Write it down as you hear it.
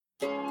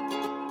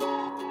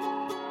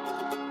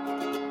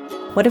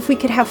What if we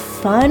could have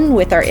fun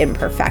with our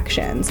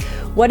imperfections?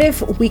 What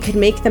if we could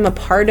make them a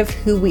part of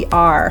who we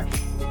are?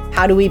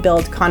 How do we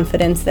build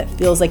confidence that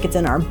feels like it's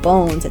in our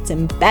bones, it's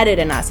embedded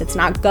in us, it's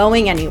not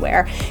going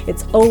anywhere,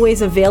 it's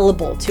always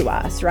available to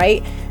us,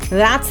 right?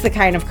 That's the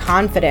kind of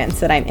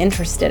confidence that I'm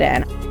interested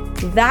in.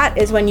 That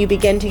is when you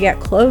begin to get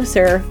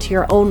closer to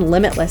your own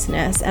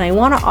limitlessness. And I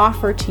want to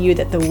offer to you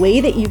that the way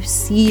that you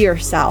see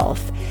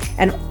yourself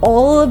and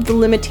all of the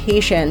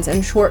limitations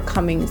and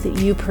shortcomings that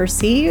you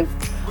perceive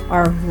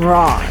are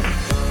wrong.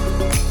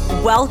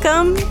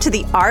 Welcome to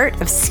The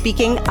Art of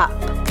Speaking Up,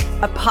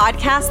 a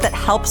podcast that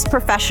helps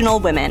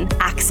professional women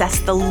access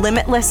the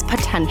limitless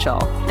potential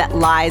that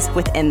lies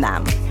within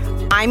them.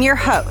 I'm your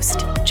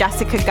host,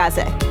 Jessica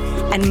Guzik,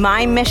 and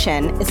my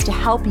mission is to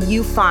help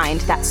you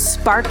find that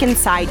spark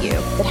inside you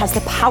that has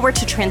the power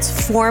to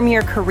transform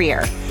your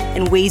career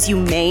in ways you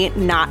may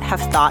not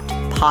have thought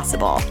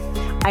possible.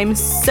 I'm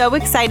so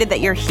excited that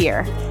you're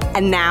here.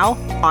 And now,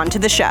 on to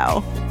the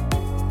show.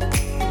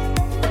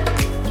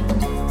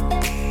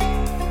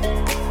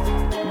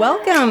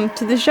 Welcome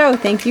to the show.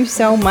 Thank you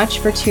so much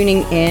for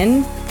tuning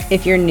in.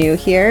 If you're new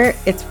here,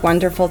 it's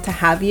wonderful to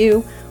have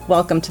you.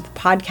 Welcome to the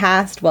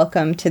podcast.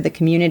 Welcome to the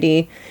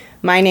community.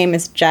 My name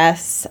is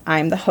Jess.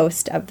 I'm the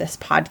host of this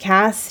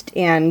podcast,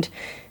 and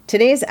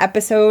today's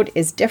episode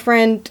is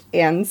different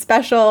and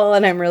special,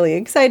 and I'm really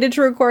excited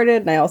to record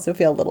it, and I also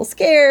feel a little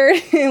scared,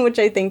 which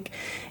I think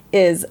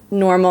is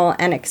normal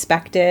and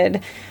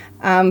expected.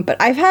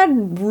 But I've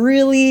had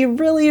really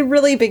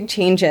big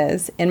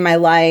changes in my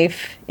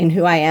life, in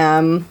who I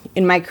am,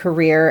 in my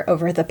career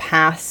over the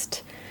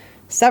past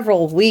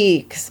several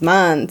weeks,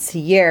 months,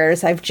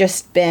 years. I've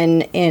just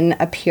been in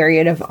a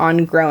period of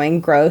ongoing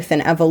growth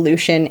and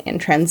evolution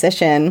and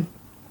transition.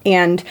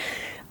 And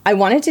I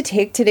wanted to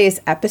take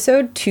today's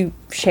episode to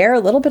share a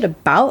little bit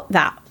about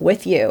that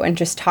with you and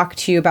just talk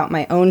to you about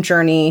my own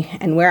journey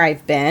and where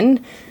I've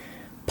been.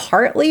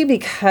 Partly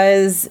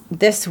because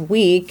this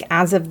week,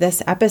 as of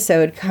this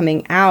episode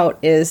coming out,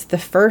 is the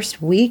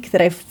first week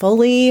that I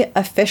fully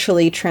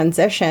officially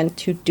transitioned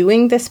to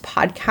doing this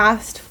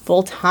podcast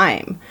full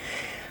time.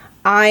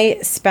 I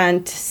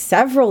spent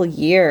several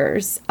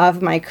years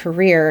of my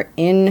career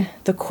in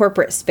the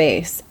corporate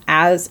space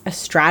as a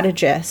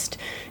strategist,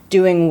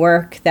 doing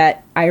work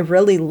that I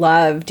really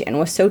loved and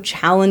was so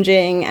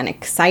challenging and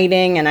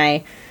exciting, and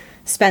I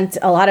spent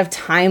a lot of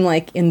time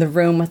in the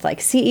room with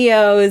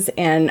CEOs,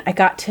 and I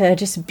got to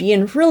just be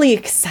in really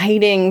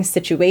exciting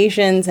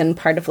situations and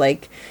part of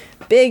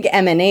big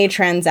M&A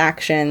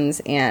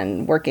transactions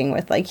and working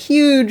with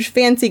huge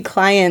fancy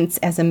clients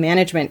as a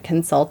management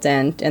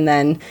consultant. And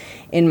then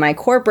in my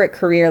corporate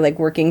career,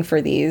 working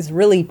for these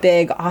really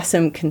big,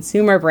 awesome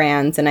consumer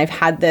brands. And I've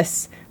had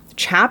this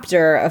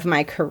chapter of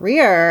my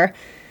career.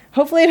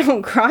 Hopefully I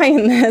don't cry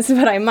in this,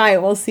 but I might.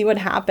 We'll see what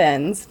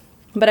happens.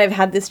 But I've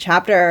had this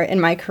chapter in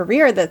my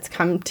career that's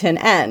come to an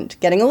end,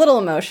 getting a little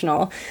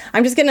emotional.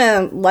 I'm just going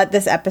to let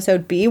this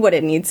episode be what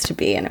it needs to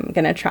be, and I'm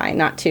going to try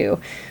not to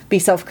be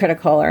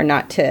self-critical or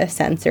not to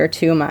censor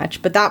too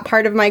much. But that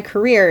part of my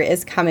career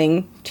is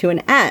coming to an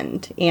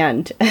end,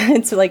 and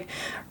it's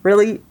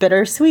really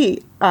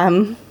bittersweet.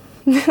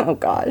 Oh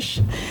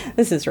gosh,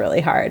 this is really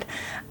hard.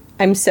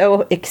 I'm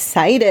so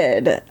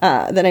excited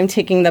that I'm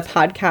taking the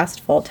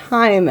podcast full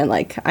time and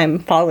I'm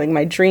following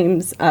my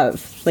dreams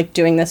of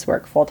doing this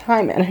work full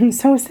time. And I'm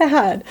so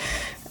sad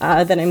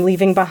that I'm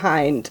leaving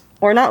behind,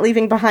 or not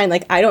leaving behind.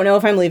 I don't know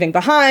if I'm leaving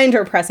behind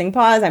or pressing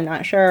pause. I'm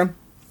not sure,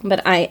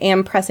 but I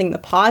am pressing the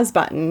pause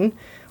button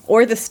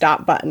or the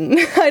stop button.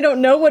 I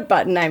don't know what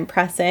button I'm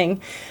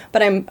pressing,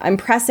 but I'm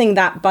pressing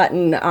that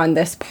button on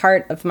this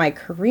part of my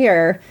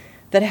career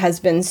that has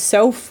been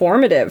so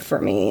formative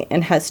for me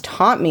and has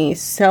taught me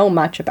so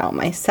much about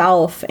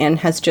myself and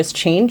has just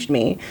changed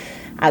me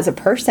as a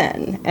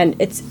person. And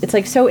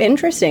it's so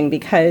interesting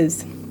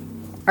because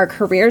our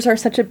careers are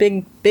such a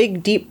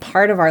big, deep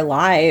part of our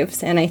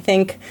lives. And I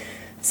think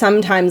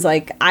sometimes, I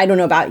don't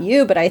know about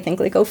you, but I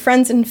think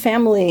friends and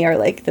family are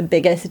the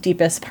biggest,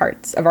 deepest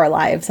parts of our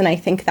lives. And I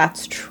think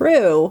that's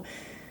true.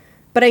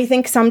 But I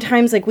think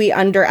sometimes we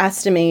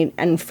underestimate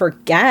and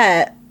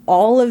forget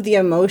all of the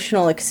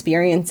emotional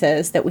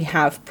experiences that we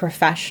have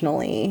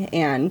professionally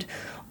and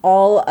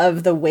all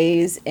of the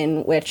ways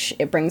in which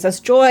it brings us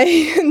joy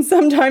and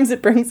sometimes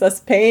it brings us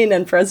pain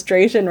and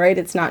frustration, right?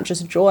 It's not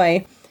just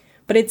joy,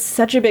 but it's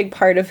such a big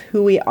part of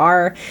who we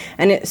are,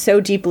 and it so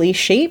deeply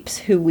shapes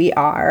who we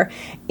are.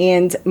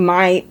 And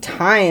my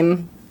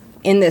time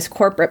in this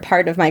corporate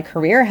part of my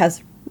career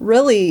has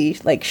really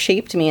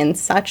shaped me in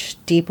such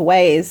deep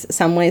ways,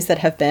 some ways that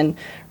have been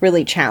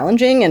really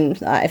challenging.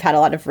 And I've had a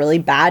lot of really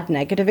bad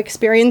negative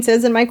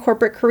experiences in my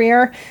corporate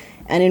career,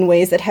 and in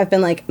ways that have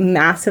been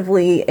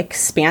massively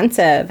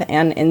expansive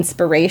and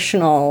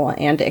inspirational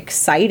and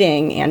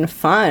exciting and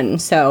fun.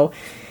 So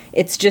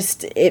it's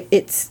just,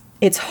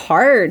 it's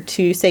hard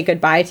to say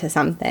goodbye to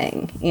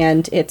something,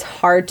 and it's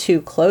hard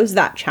to close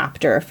that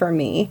chapter for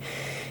me.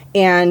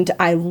 And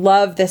I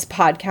love this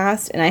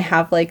podcast, and I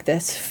have like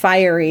this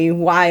fiery,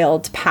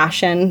 wild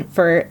passion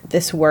for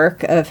this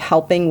work of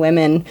helping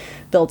women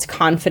build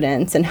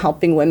confidence and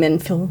helping women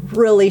feel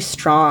really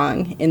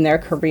strong in their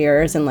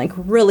careers and like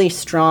really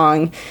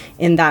strong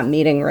in that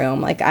meeting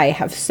room. Like I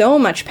have so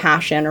much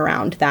passion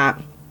around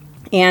that.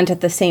 And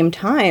at the same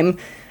time,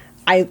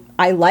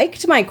 I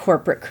liked my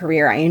corporate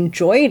career. I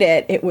enjoyed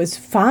it. It was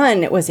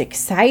fun. It was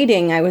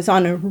exciting. I was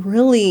on a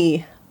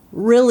really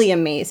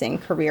amazing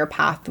career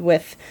path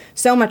with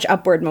so much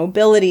upward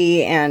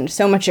mobility and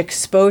so much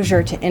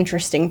exposure to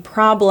interesting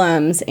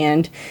problems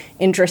and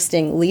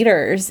interesting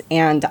leaders.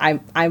 And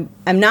I'm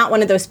not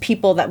one of those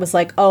people that was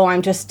like, oh,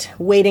 I'm just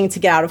waiting to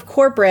get out of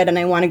corporate and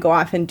I want to go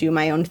off and do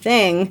my own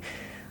thing.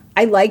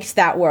 I liked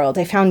that world.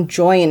 I found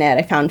joy in it.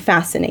 I found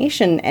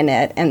fascination in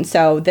it. And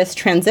so this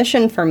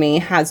transition for me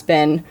has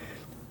been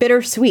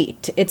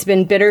bittersweet. It's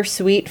been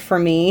bittersweet for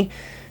me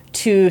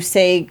to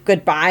say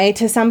goodbye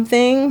to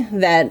something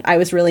that I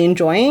was really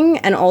enjoying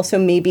and also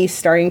maybe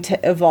starting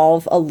to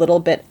evolve a little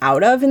bit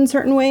out of in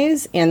certain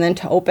ways, and then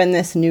to open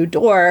this new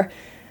door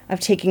of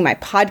taking my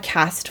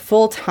podcast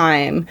full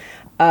time,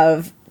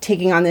 of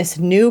taking on this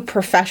new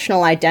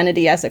professional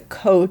identity as a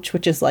coach,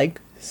 which is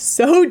like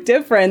so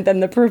different than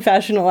the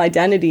professional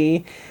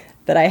identity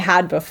that I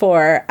had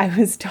before. I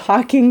was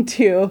talking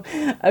to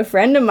a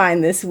friend of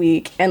mine this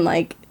week and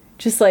like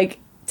just like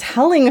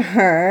telling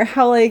her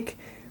how like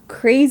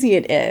crazy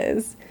it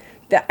is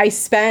that I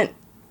spent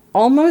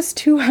almost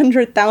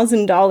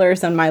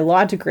 $200,000 on my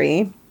law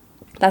degree.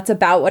 That's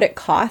about what it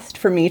cost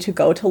for me to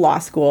go to law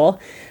school.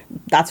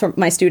 That's what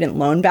my student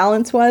loan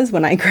balance was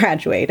when I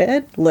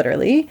graduated,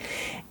 literally.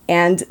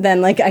 And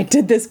then like I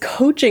did this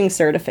coaching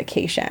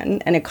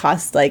certification and it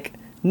cost like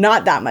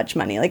not that much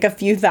money, like a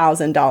few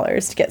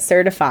 $1,000s to get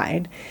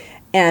certified.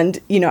 And,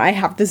 you know, I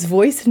have this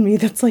voice in me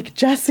that's like,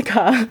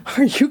 Jessica,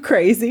 are you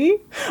crazy?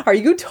 Are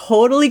you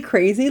totally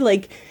crazy?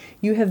 Like,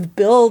 you have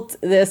built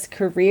this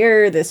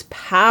career, this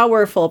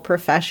powerful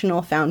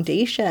professional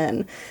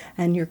foundation,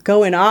 and you're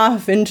going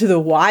off into the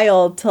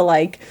wild to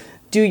like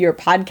do your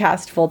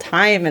podcast full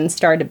time and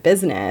start a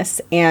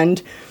business.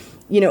 And,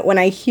 you know, when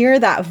I hear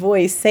that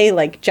voice say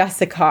like,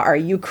 Jessica, are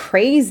you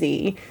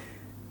crazy?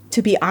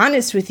 To be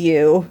honest with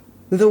you,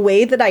 the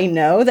way that I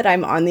know that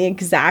I'm on the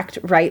exact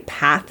right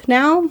path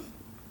now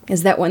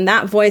is that when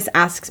that voice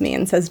asks me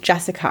and says,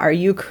 Jessica, are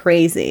you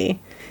crazy?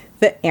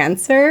 The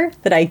answer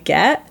that I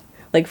get,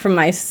 like from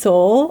my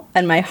soul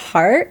and my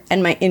heart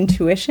and my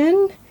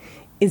intuition,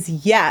 is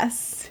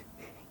yes.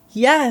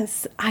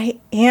 Yes, I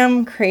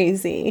am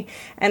crazy.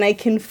 And I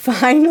can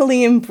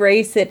finally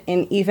embrace it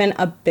in even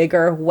a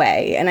bigger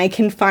way. And I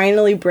can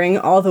finally bring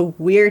all the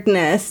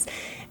weirdness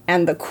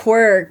and the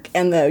quirk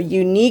and the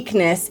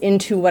uniqueness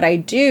into what I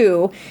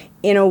do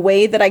in a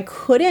way that I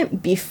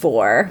couldn't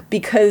before,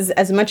 because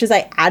as much as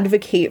I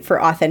advocate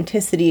for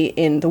authenticity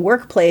in the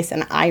workplace,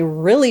 and I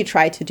really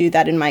try to do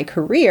that in my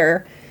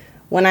career,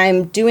 when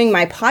I'm doing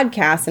my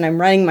podcast and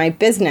I'm running my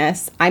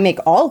business, I make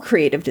all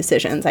creative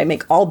decisions. I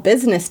make all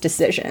business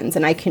decisions,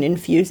 and I can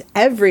infuse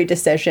every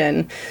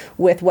decision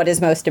with what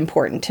is most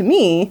important to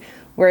me.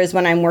 Whereas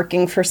when I'm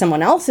working for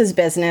someone else's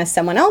business,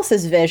 someone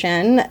else's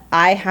vision,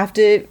 I have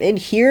to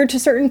adhere to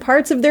certain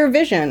parts of their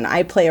vision.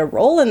 I play a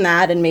role in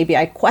that, and maybe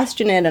I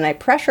question it and I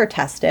pressure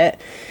test it.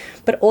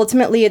 But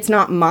ultimately, it's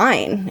not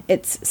mine.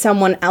 It's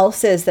someone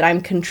else's that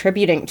I'm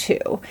contributing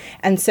to.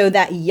 And so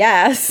that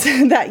yes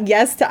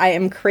to I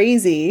am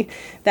crazy,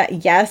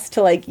 that yes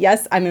to like,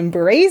 yes, I'm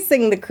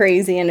embracing the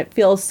crazy and it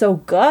feels so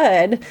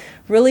good,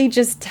 really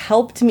just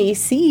helped me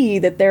see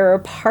that there are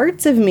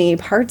parts of me,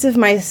 parts of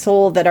my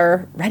soul that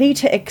are ready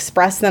to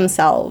express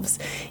themselves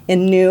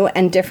in new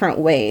and different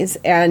ways.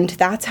 And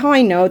that's how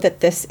I know that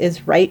this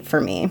is right for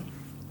me.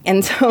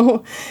 And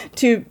so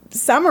to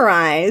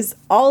summarize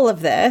all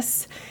of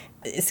this,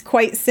 is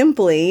quite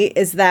simply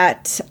is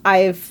that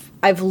I've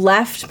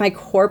left my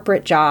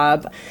corporate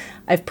job.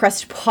 I've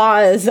pressed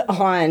pause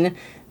on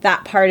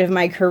that part of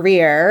my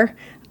career.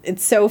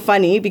 It's so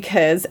funny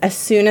because as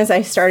soon as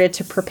I started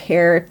to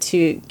prepare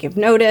to give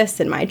notice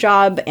in my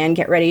job and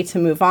get ready to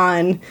move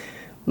on,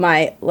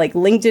 my like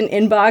LinkedIn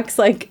inbox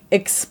like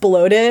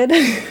exploded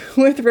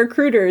with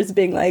recruiters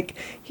being like,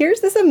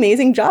 here's this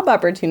amazing job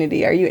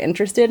opportunity. Are you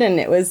interested? And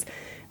it was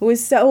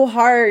so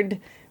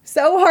hard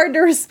to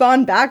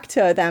respond back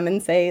to them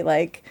and say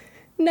like,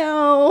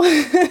 no,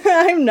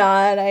 I'm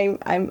not.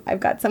 I've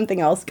got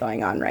something else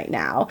going on right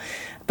now.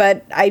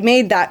 But I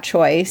made that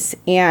choice,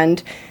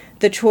 and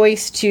the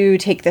choice to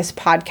take this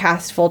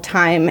podcast full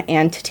time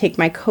and to take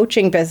my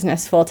coaching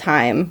business full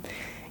time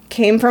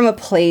came from a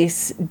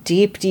place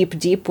deep, deep,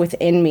 deep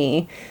within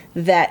me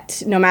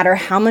that no matter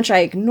how much I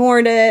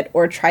ignored it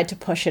or tried to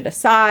push it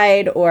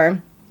aside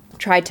or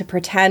tried to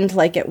pretend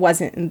like it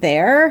wasn't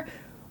there,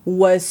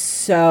 was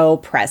so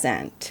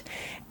present.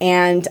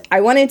 And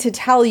I wanted to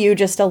tell you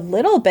just a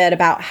little bit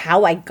about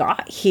how I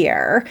got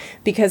here,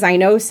 because I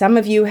know some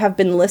of you have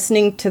been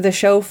listening to the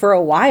show for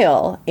a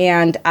while.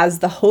 And as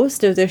the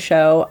host of the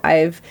show,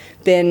 I've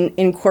been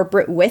in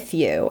corporate with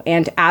you.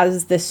 And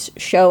as this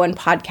show and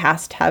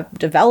podcast have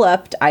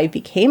developed, I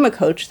became a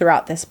coach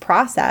throughout this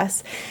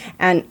process.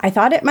 And I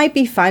thought it might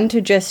be fun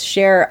to just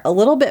share a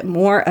little bit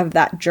more of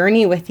that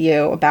journey with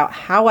you about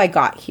how I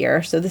got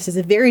here. So this is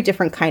a very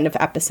different kind of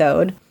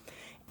episode.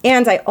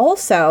 And I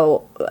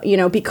also,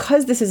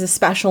 because this is a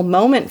special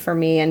moment for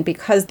me, and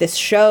because this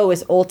show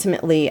is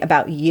ultimately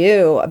about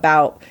you,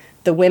 about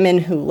the women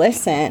who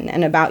listen,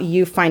 and about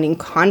you finding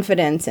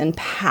confidence and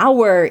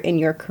power in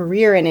your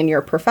career and in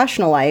your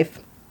professional life,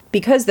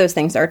 because those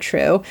things are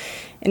true.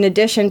 In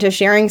addition to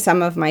sharing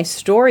some of my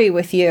story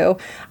with you,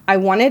 I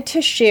wanted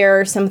to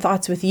share some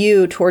thoughts with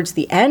you towards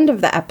the end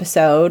of the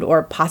episode,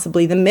 or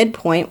possibly the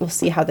midpoint. We'll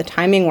see how the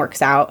timing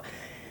works out.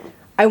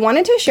 I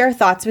wanted to share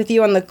thoughts with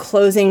you on the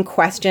closing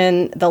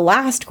question, the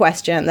last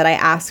question that I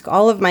ask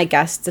all of my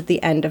guests at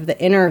the end of the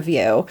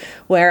interview,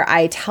 where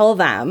I tell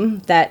them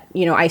that,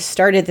 I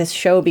started this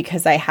show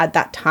because I had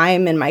that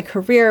time in my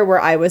career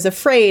where I was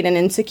afraid and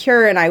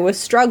insecure and I was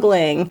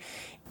struggling.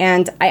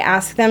 And I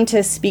ask them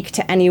to speak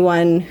to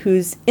anyone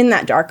who's in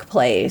that dark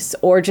place,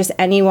 or just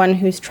anyone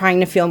who's trying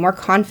to feel more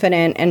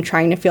confident and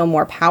trying to feel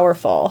more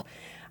powerful.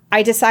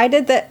 I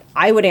decided that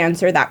I would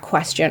answer that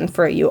question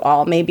for you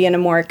all, maybe in a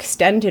more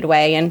extended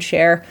way, and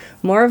share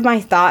more of my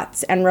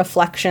thoughts and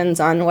reflections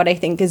on what I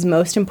think is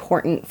most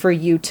important for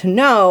you to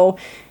know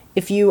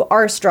if you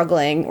are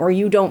struggling or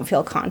you don't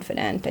feel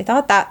confident. I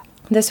thought that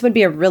this would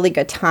be a really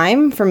good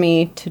time for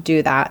me to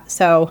do that.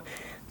 So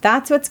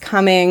that's what's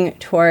coming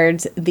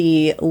towards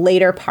the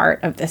later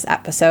part of this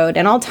episode.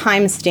 And I'll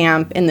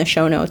timestamp in the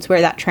show notes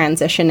where that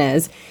transition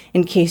is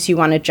in case you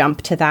want to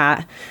jump to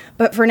that.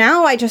 But for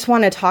now, I just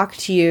want to talk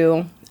to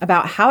you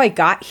about how I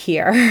got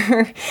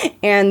here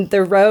and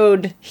the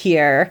road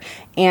here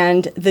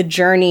and the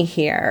journey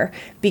here,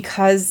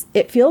 because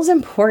it feels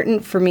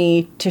important for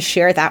me to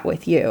share that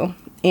with you.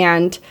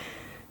 And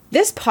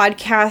this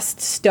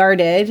podcast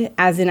started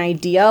as an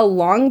idea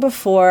long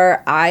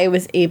before I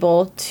was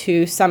able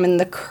to summon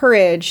the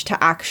courage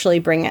to actually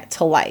bring it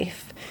to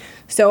life.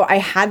 So I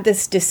had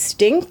this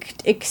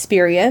distinct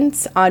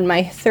experience on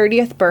my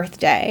 30th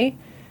birthday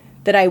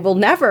that I will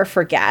never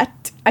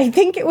forget. I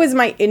think it was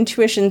my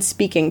intuition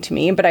speaking to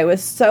me, but I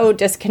was so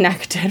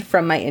disconnected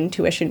from my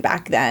intuition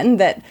back then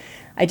that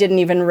I didn't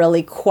even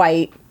really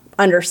quite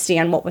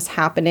understand what was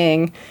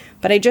happening.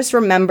 But I just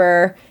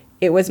remember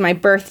it was my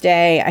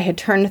birthday. I had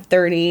turned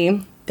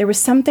 30. There was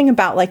something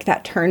about like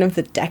that turn of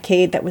the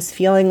decade that was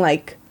feeling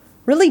like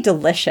really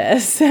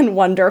delicious and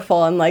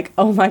wonderful, and like,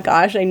 oh my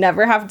gosh, I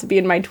never have to be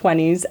in my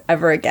 20s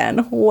ever again.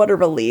 What a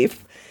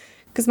relief.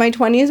 Because my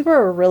 20s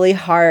were a really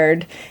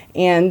hard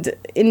and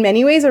in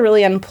many ways a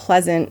really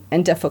unpleasant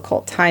and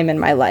difficult time in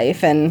my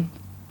life. And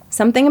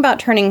something about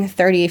turning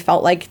 30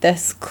 felt like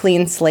this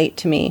clean slate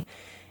to me.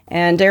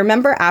 And I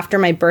remember after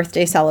my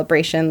birthday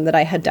celebration that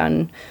I had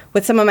done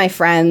with some of my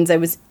friends, I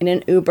was in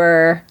an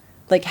Uber,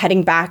 like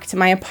heading back to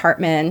my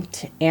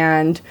apartment.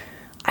 And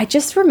I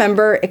just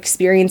remember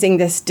experiencing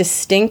this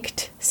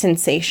distinct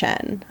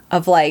sensation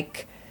of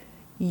like,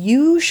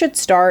 you should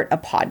start a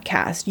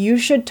podcast. You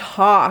should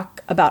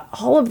talk about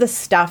all of the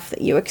stuff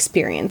that you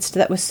experienced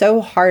that was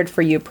so hard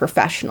for you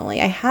professionally.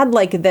 I had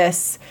like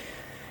this,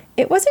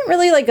 it wasn't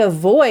really like a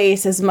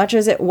voice as much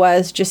as it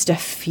was just a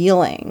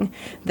feeling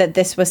that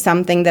this was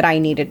something that I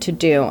needed to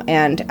do.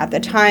 And at the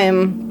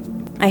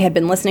time, I had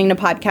been listening to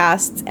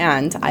podcasts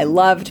and I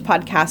loved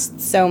podcasts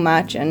so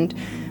much. And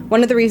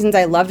one of the reasons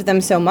I loved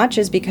them so much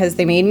is because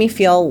they made me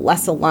feel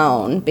less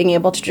alone. Being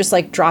able to just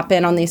like drop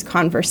in on these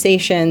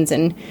conversations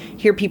and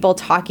hear people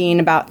talking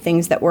about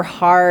things that were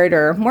hard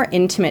or more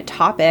intimate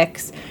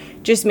topics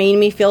just made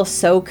me feel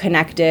so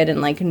connected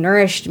and like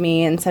nourished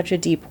me in such a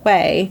deep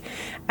way.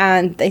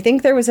 And I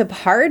think there was a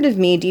part of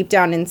me deep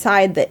down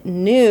inside that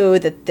knew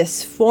that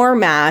this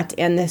format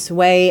and this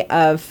way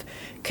of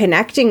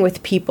connecting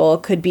with people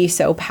could be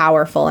so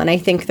powerful. And I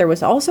think there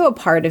was also a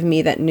part of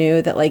me that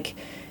knew that like,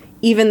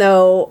 even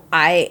though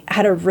I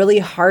had a really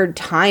hard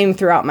time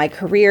throughout my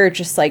career,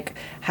 just like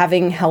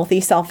having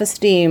healthy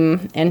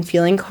self-esteem and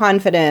feeling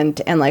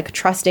confident and like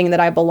trusting that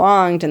I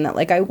belonged and that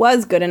like I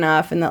was good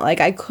enough and that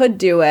like I could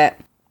do it,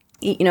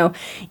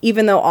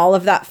 even though all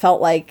of that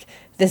felt like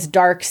this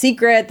dark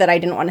secret that I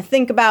didn't want to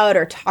think about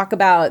or talk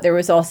about, there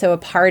was also a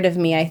part of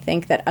me, I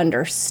think, that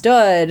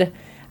understood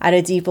at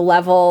a deep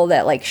level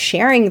that like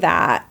sharing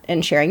that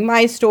and sharing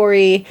my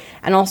story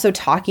and also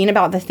talking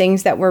about the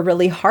things that were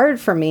really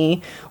hard for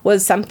me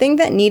was something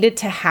that needed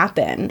to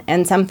happen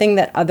and something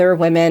that other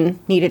women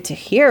needed to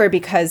hear,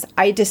 because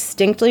I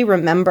distinctly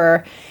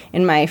remember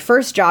in my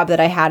first job that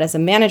I had as a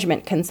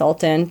management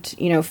consultant,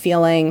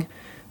 feeling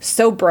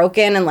so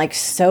broken and like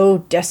so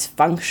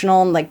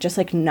dysfunctional and like just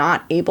like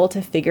not able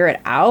to figure it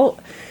out.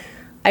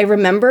 I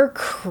remember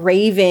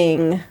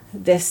craving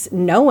this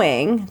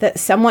knowing that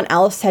someone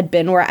else had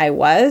been where I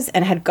was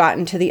and had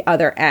gotten to the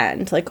other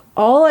end. Like,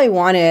 all I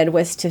wanted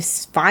was to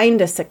find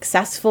a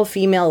successful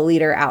female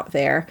leader out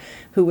there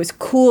who was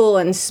cool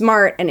and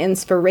smart and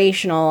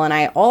inspirational.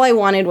 And all I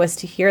wanted was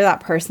to hear that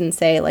person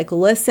say, like,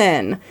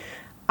 listen,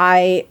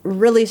 I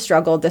really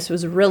struggled. This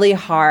was really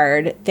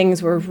hard.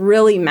 Things were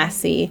really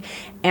messy,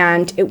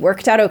 and it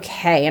worked out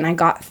okay. And I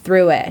got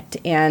through it,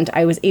 and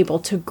I was able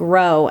to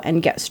grow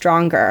and get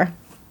stronger.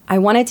 I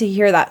wanted to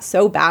hear that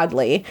so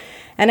badly,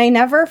 and I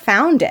never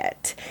found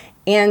it.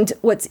 And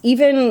what's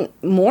even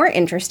more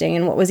interesting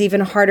and what was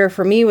even harder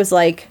for me was,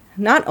 like,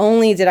 not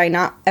only did I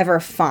not ever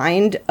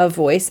find a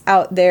voice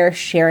out there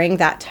sharing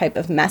that type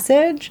of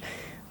message,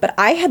 but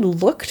I had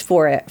looked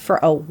for it for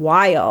a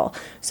while.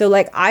 So,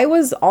 like, I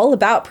was all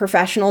about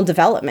professional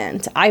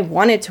development. I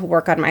wanted to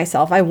work on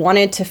myself. I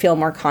wanted to feel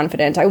more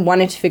confident. I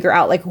wanted to figure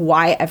out, like,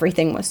 why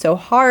everything was so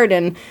hard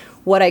and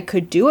what I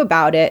could do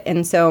about it.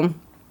 And so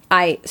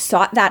I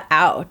sought that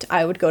out.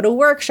 I would go to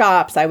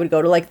workshops. I would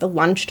go to, like, the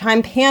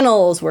lunchtime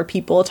panels where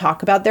people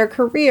talk about their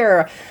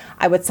career.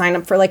 I would sign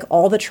up for, like,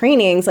 all the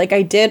trainings. Like,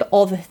 I did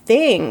all the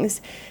things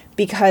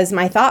because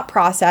my thought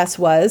process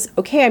was,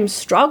 okay, I'm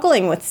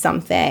struggling with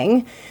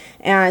something,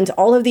 and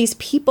all of these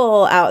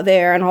people out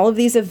there and all of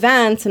these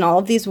events and all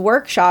of these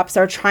workshops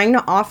are trying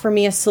to offer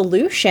me a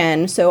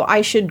solution. So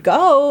I should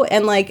go,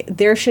 and, like,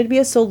 there should be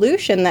a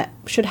solution that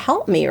should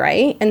help me,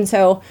 right? And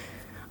so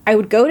I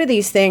would go to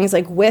these things,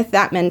 like, with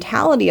that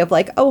mentality of,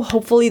 like, oh,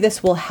 hopefully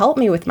this will help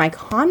me with my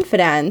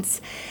confidence.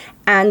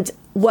 And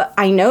what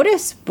I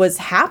noticed was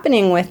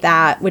happening with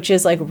that, which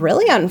is, like,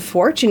 really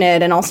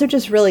unfortunate and also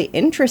just really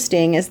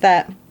interesting, is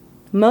that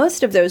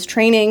most of those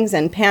trainings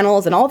and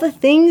panels and all the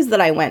things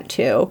that I went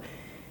to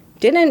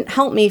didn't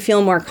help me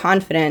feel more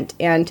confident.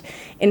 And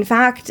in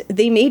fact,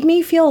 they made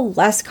me feel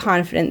less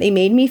confident. They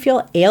made me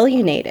feel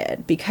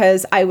alienated,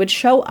 because I would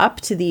show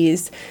up to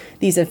these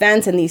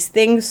events and these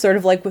things sort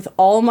of like with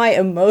all my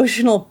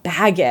emotional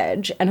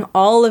baggage and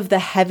all of the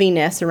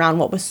heaviness around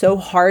what was so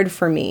hard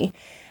for me.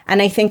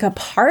 And I think a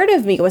part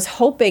of me was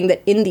hoping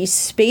that in these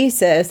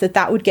spaces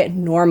that would get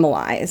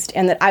normalized,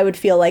 and that I would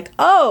feel like,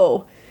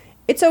 oh,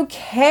 it's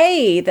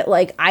okay that,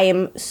 like, I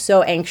am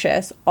so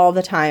anxious all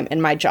the time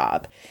in my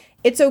job.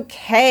 It's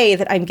okay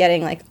that I'm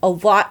getting, like, a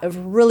lot of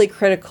really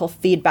critical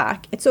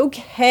feedback. It's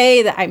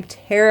okay that I'm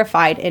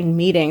terrified in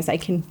meetings. I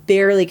can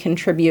barely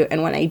contribute.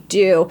 And when I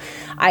do,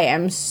 I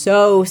am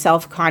so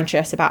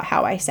self-conscious about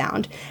how I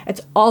sound.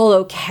 It's all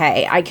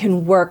okay. I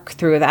can work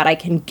through that. I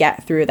can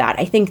get through that.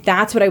 I think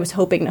that's what I was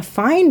hoping to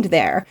find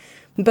there.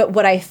 But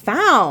what I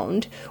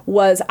found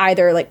was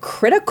either, like,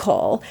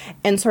 critical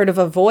and sort of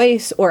a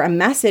voice or a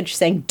message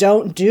saying,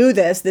 don't do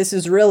this. This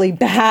is really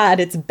bad.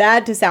 It's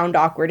bad to sound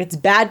awkward. It's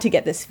bad to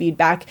get this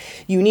feedback.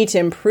 You need to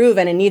improve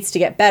and it needs to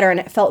get better. And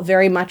it felt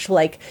very much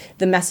like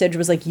the message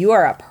was like, you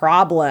are a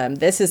problem.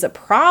 This is a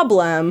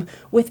problem,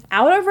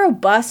 without a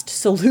robust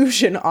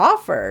solution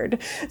offered.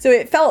 So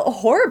it felt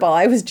horrible.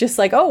 I was just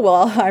like, oh,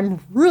 well, I'm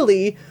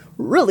really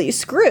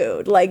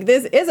screwed. Like,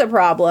 this is a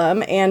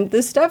problem, and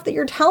the stuff that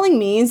you're telling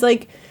me is,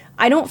 like,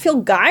 I don't feel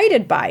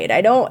guided by it.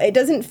 It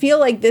doesn't feel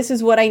like this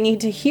is what I need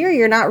to hear.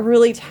 You're not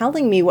really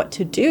telling me what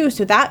to do.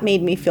 So that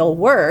made me feel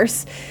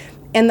worse.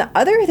 And the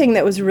other thing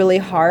that was really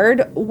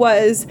hard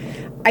was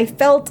I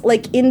felt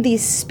like in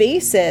these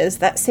spaces,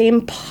 that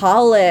same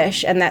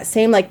polish and that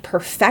same, like,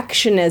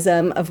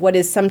 perfectionism of what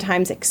is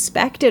sometimes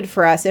expected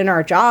for us in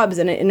our jobs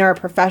and in our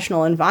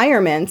professional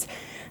environments,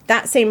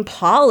 that same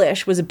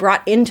polish was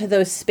brought into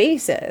those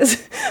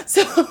spaces.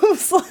 So it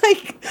was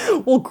like,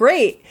 well,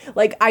 great.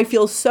 Like, I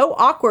feel so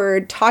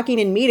awkward talking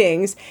in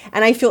meetings,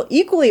 and I feel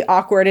equally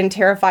awkward and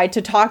terrified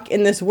to talk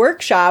in this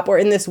workshop or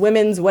in this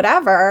women's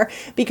whatever,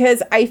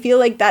 because I feel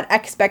like that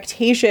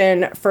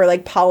expectation for,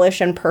 like,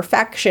 polish and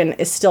perfection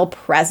is still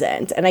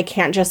present, and I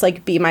can't just,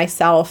 like, be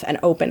myself and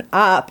open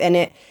up.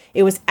 And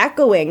it was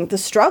echoing the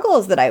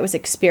struggles that I was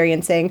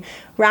experiencing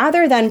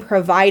rather than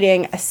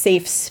providing a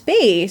safe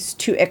space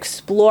to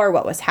explore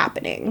what was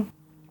happening.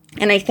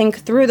 And I think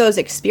through those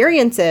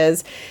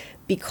experiences,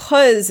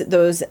 because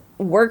those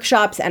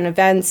workshops and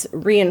events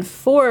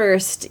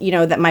reinforced,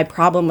 that my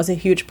problem was a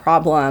huge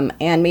problem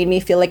and made me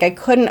feel like I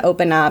couldn't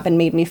open up, and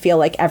made me feel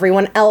like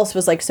everyone else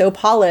was, like, so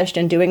polished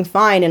and doing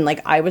fine, and,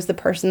 like, I was the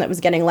person that was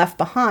getting left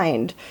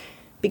behind.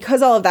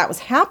 Because all of that was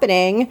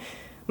happening,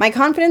 my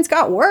confidence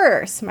got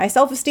worse. My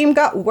self-esteem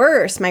got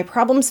worse. My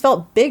problems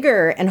felt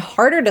bigger and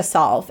harder to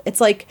solve. It's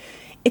like,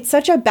 it's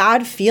such a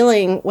bad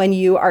feeling when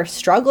you are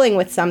struggling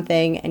with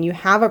something and you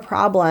have a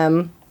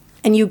problem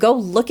and you go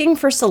looking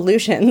for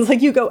solutions.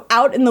 Like, you go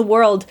out in the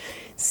world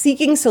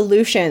seeking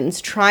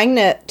solutions, trying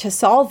to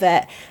solve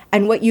it,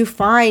 and what you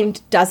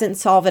find doesn't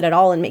solve it at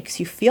all and makes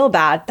you feel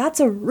bad. That's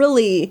a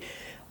really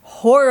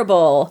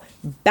horrible,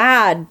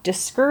 bad,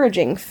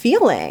 discouraging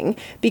feeling,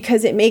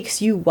 because it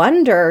makes you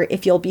wonder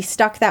if you'll be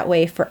stuck that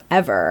way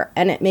forever.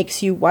 And it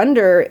makes you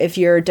wonder if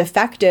you're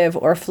defective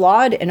or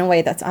flawed in a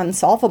way that's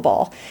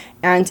unsolvable.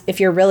 And if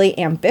you're really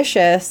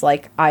ambitious,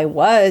 like I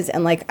was,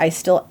 and like I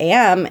still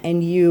am,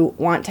 and you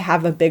want to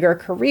have a bigger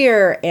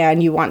career,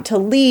 and you want to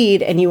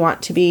lead, and you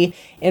want to be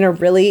in a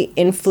really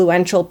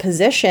influential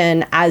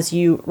position as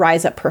you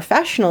rise up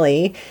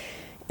professionally,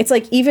 it's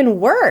like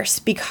even worse,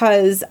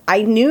 because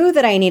I knew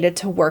that I needed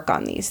to work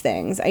on these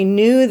things. I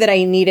knew that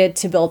I needed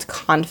to build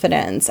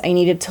confidence. I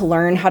needed to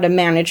learn how to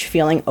manage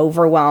feeling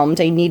overwhelmed.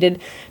 I needed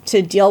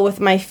to deal with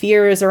my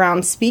fears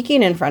around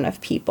speaking in front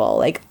of people.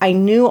 Like, I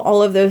knew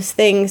all of those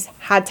things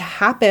had to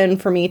happen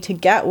for me to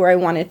get where I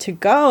wanted to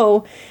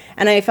go.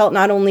 And I felt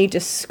not only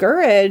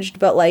discouraged,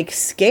 but like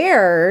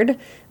scared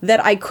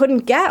that I couldn't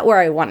get where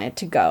I wanted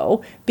to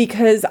go,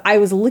 because I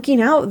was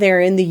looking out there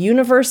in the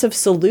universe of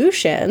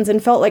solutions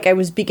and felt like I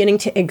was beginning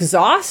to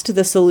exhaust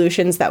the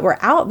solutions that were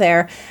out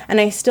there. And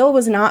I still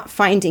was not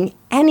finding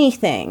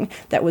anything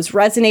that was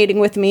resonating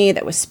with me,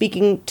 that was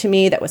speaking to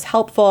me, that was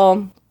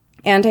helpful.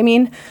 And I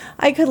mean,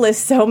 I could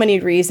list so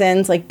many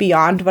reasons, like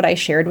beyond what I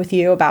shared with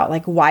you about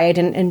like why I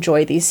didn't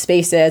enjoy these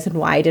spaces and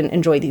why I didn't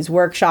enjoy these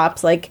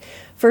workshops. Like,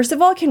 first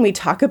of all, can we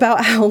talk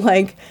about how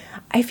like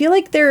I feel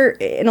like they're,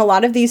 in a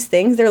lot of these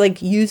things, they're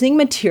like using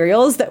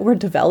materials that were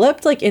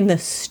developed like in the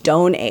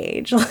Stone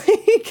Age.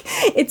 Like,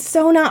 it's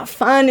so not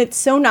fun. It's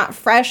so not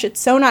fresh. It's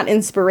so not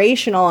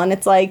inspirational. And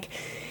it's like,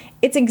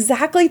 it's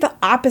exactly the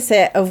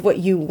opposite of what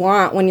you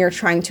want when you're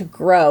trying to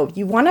grow.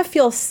 You want to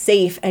feel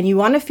safe, and you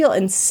want to feel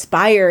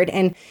inspired,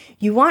 and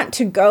you want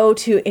to go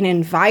to an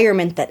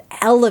environment that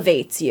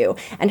elevates you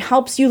and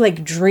helps you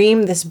like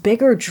dream this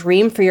bigger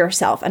dream for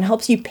yourself, and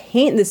helps you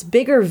paint this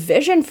bigger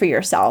vision for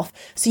yourself,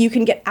 so you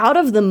can get out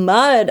of the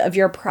mud of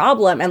your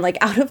problem and like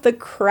out of the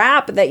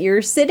crap that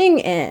you're sitting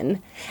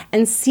in,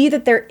 and see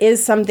that there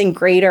is something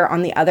greater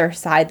on the other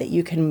side that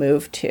you can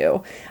move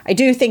to. I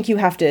do think you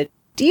have to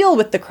deal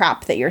with the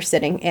crap that you're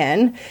sitting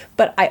in,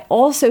 but I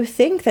also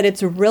think that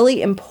it's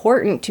really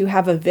important to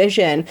have a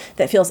vision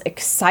that feels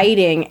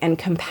exciting and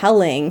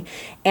compelling.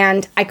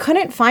 And I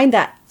couldn't find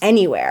that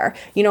anywhere.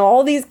 You know,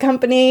 all these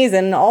companies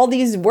and all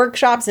these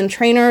workshops and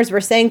trainers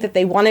were saying that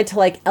they wanted to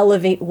like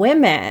elevate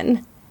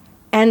women.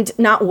 And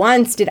not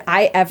once did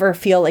I ever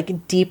feel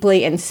like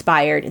deeply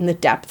inspired in the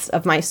depths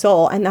of my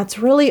soul. And that's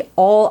really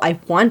all I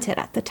wanted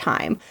at the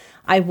time.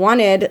 I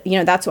wanted, you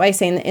know, that's why I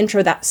say in the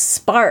intro, that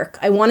spark.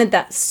 I wanted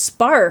that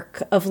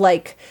spark of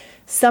like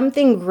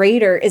something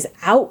greater is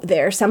out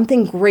there.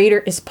 Something greater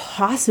is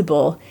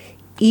possible,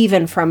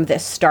 even from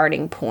this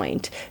starting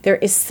point. There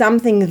is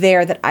something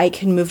there that I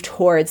can move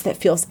towards that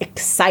feels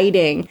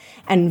exciting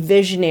and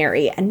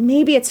visionary. And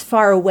maybe it's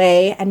far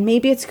away, and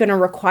maybe it's going to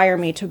require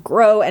me to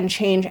grow and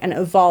change and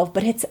evolve,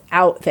 but it's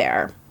out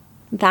there.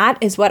 That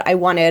is what I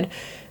wanted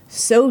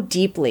so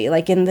deeply,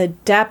 like in the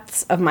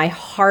depths of my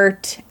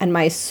heart and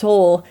my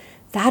soul.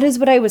 That is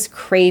what I was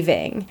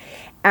craving.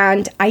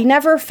 And I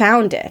never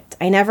found it.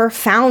 I never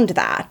found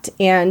that.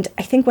 And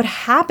I think what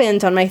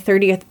happened on my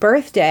 30th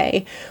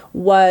birthday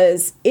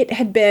was it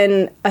had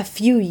been a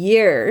few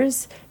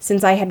years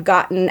since I had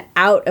gotten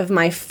out of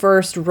my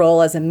first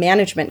role as a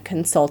management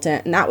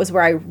consultant. And that was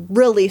where I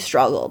really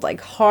struggled,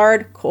 like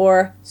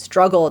hardcore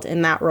struggled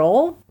in that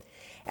role.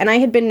 And I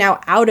had been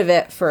now out of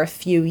it for a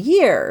few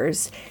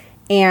years.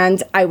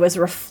 And I was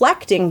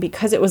reflecting,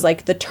 because it was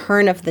like the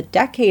turn of the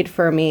decade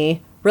for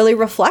me, really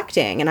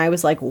reflecting. And I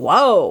was like,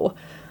 whoa,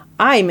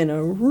 I'm in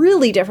a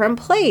really different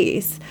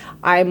place.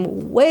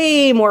 I'm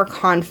way more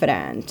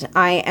confident.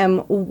 I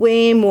am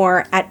way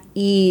more at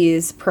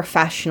ease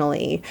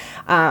professionally.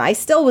 I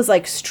still was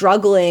like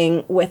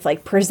struggling with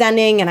like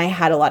presenting, and I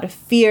had a lot of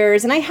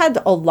fears, and I had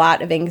a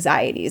lot of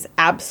anxieties,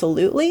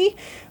 absolutely.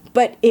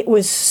 But it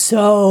was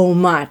so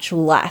much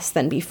less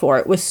than before.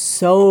 It was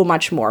so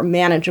much more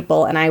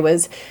manageable, and I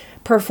was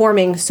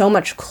performing so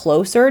much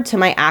closer to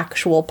my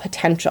actual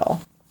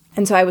potential.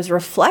 And so I was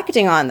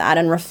reflecting on that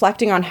and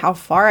reflecting on how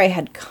far I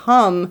had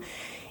come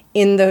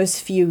in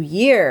those few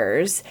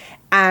years.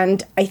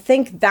 And I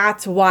think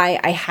that's why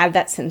I had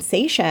that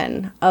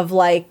sensation of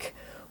like,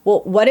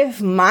 well, what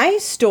if my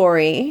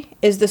story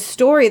is the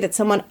story that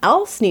someone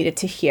else needed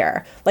to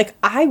hear? Like,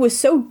 I was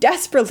so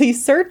desperately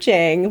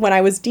searching when I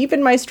was deep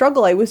in my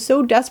struggle. I was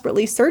so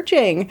desperately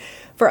searching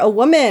for a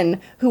woman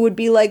who would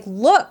be like,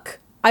 look,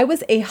 I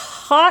was a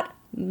hot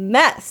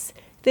mess.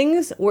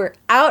 Things were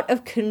out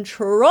of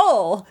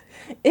control.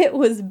 It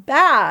was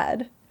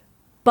bad,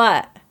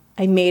 but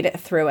I made it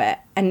through it.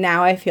 And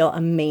now I feel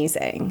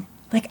amazing.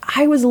 Like,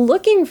 I was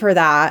looking for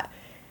that.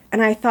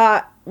 And I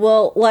thought,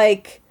 well,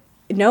 like,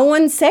 no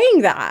one's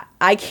saying that.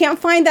 I can't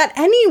find that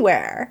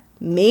anywhere.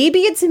 Maybe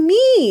it's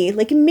me.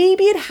 Like,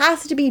 maybe it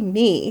has to be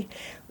me.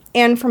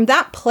 And from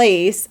that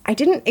place, I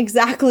didn't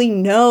exactly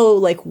know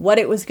like what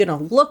it was going to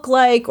look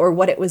like or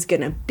what it was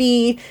going to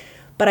be.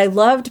 But I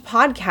loved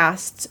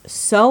podcasts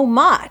so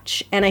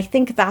much. And I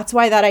think that's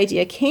why that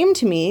idea came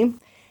to me.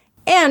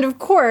 And of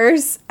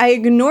course, I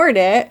ignored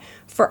it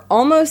for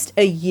almost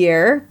a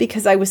year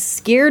because I was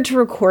scared to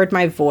record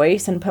my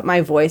voice and put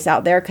my voice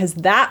out there because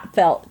that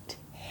felt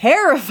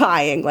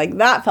terrifying. Like,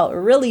 that felt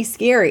really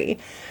scary.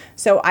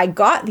 So I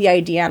got the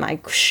idea and I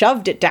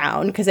shoved it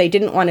down because I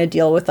didn't want to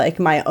deal with like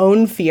my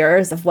own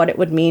fears of what it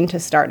would mean to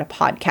start a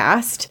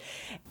podcast.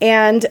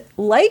 And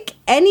like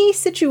any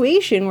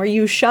situation where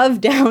you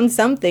shove down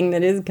something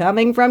that is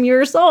coming from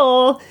your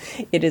soul,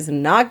 it is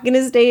not going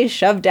to stay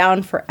shoved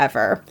down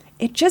forever.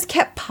 It just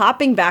kept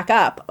popping back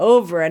up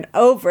over and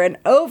over and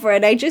over.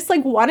 And I just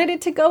like wanted it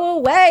to go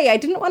away. I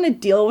didn't want to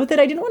deal with it.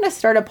 I didn't want to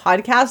start a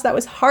podcast that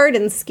was hard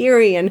and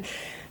scary and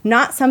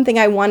not something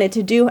I wanted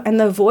to do. And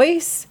the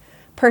voice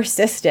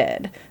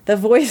persisted. The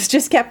voice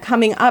just kept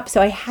coming up.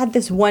 So I had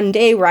this one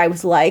day where I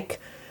was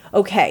like,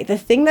 okay, the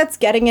thing that's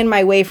getting in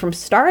my way from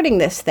starting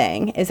this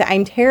thing is that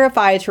I'm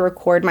terrified to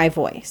record my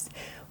voice.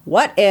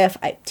 What if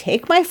I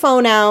take my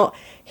phone out,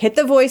 hit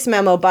the voice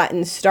memo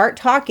button, start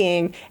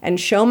talking, and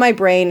show my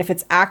brain if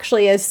it's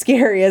actually as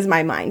scary as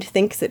my mind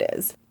thinks it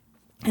is?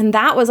 And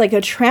that was like a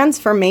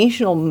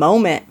transformational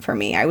moment for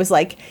me. I was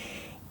like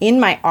in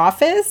my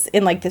office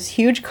in like this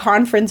huge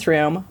conference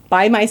room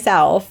by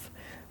myself,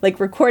 like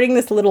recording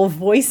this little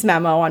voice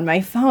memo on my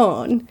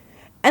phone.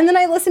 And then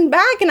I listened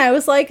back and I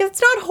was like,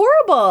 it's not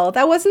horrible.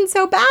 That wasn't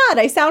so bad.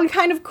 I sound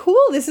kind of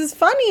cool. This is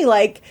funny.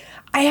 Like,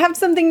 I have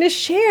something to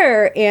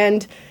share.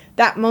 And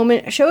that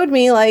moment showed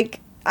me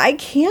like, I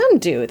can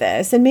do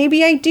this. And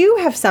maybe I do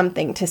have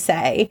something to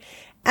say.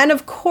 And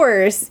of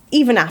course,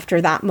 even after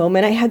that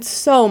moment, I had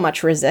so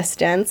much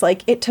resistance.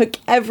 Like, it took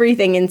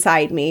everything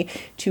inside me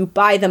to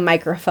buy the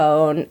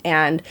microphone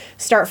and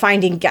start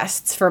finding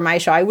guests for my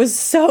show. I was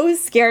so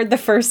scared the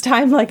first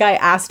time, like, I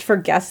asked for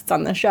guests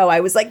on the show.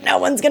 I was like, no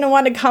one's going to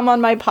want to come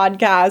on my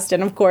podcast.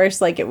 And of course,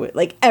 like,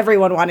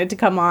 everyone wanted to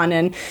come on,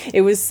 and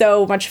it was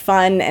so much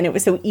fun, and it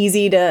was so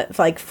easy to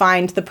like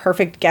find the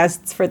perfect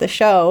guests for the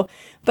show.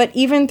 But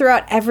even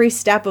throughout every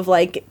step of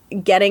like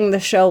getting the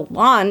show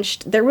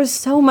launched, there was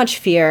so much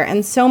fear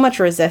and so much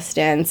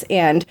resistance.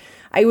 And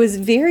I was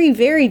very,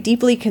 very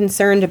deeply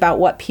concerned about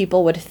what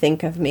people would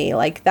think of me.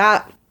 Like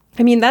that,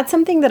 I mean, that's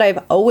something that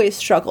I've always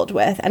struggled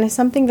with. And it's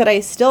something that I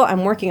still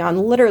am working on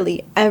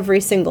literally every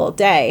single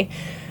day.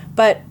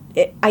 But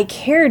I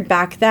cared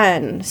back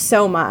then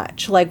so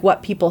much, like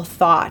what people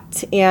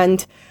thought.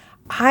 And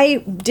I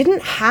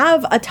didn't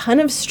have a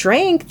ton of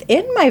strength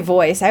in my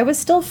voice. I was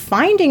still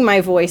finding my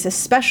voice,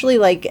 especially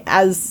like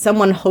as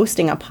someone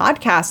hosting a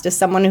podcast, as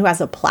someone who has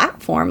a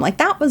platform. Like,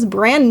 that was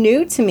brand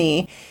new to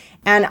me.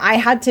 And I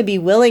had to be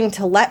willing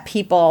to let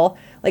people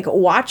like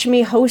watch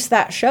me host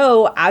that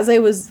show as I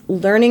was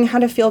learning how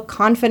to feel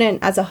confident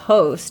as a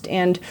host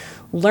and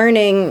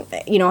learning,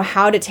 you know,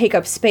 how to take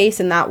up space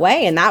in that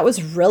way. And that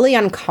was really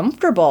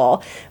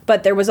uncomfortable.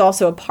 But there was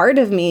also a part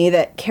of me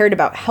that cared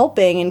about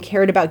helping and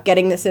cared about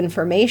getting this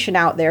information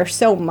out there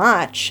so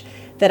much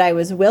that I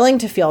was willing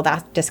to feel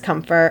that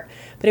discomfort.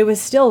 But it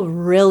was still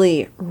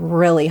really,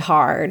 really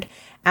hard.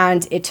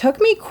 And it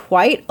took me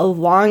quite a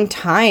long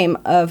time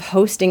of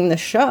hosting the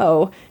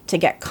show to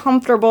get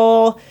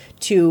comfortable,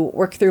 to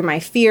work through my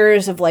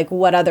fears of like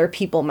what other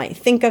people might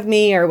think of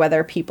me or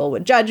whether people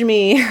would judge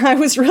me. I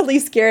was really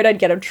scared I'd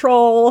get a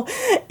troll,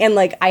 and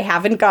like I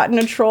haven't gotten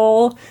a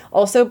troll.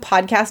 Also,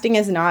 podcasting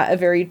is not a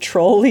very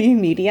trolly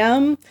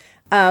medium.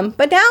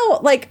 But now,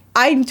 like,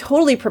 I'm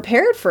totally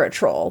prepared for a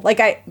troll. Like,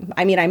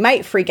 I mean, I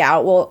might freak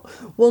out.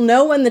 We'll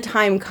know when the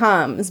time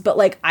comes, but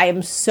like, I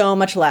am so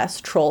much less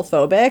troll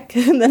phobic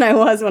than I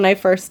was when I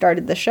first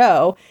started the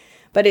show.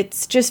 But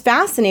it's just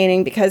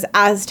fascinating because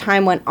as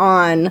time went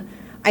on,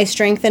 I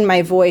strengthened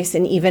my voice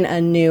in even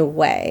a new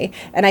way.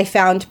 And I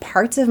found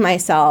parts of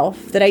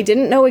myself that I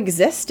didn't know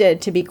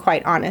existed, to be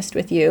quite honest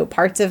with you.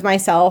 Parts of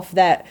myself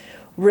that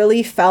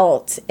really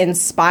felt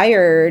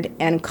inspired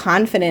and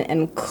confident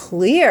and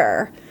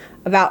clear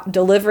about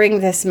delivering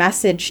this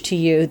message to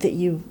you that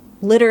you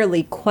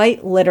literally,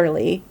 quite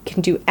literally,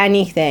 can do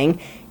anything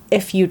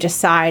if you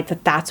decide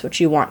that that's what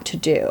you want to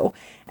do.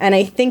 And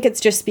I think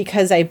it's just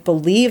because I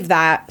believe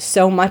that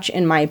so much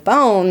in my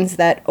bones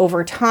that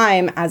over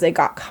time, as I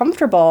got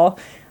comfortable,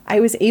 I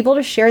was able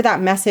to share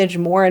that message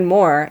more and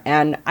more.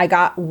 And I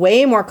got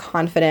way more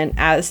confident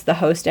as the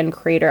host and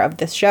creator of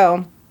this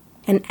show.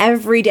 And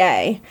every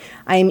day,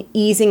 I'm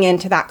easing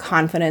into that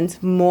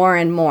confidence more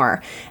and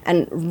more.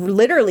 And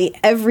literally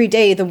every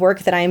day, the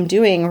work that I'm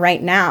doing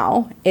right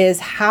now is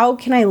how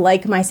can I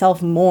like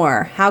myself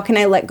more? How can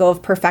I let go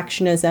of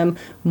perfectionism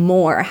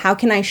more? How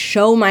can I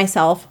show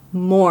myself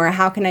more?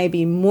 How can I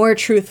be more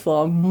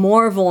truthful,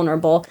 more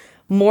vulnerable,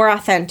 more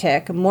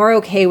authentic, more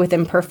okay with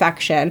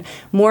imperfection,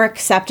 more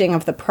accepting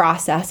of the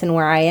process and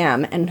where I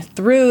am? And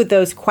through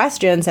those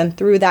questions and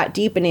through that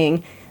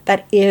deepening,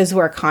 that is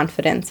where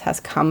confidence has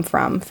come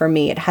from for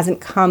me. It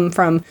hasn't come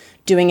from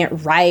doing it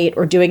right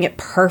or doing it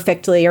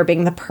perfectly or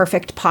being the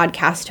perfect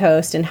podcast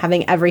host and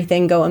having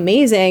everything go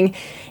amazing.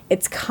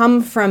 It's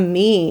come from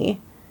me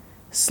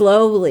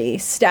slowly,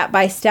 step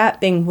by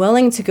step, being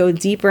willing to go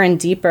deeper and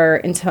deeper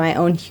into my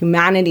own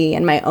humanity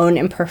and my own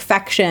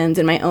imperfections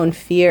and my own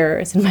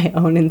fears and my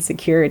own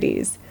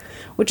insecurities,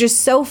 which is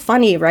so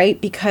funny, right?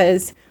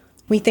 Because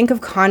we think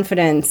of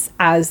confidence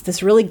as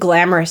this really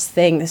glamorous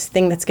thing, this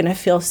thing that's going to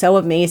feel so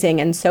amazing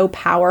and so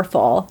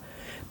powerful.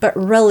 But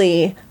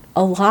really,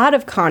 a lot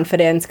of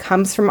confidence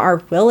comes from our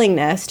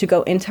willingness to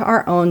go into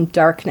our own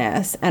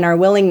darkness and our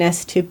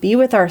willingness to be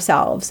with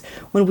ourselves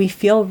when we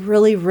feel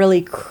really,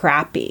 really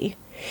crappy.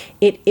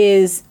 It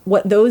is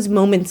what those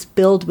moments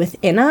build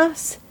within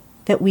us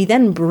that we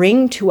then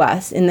bring to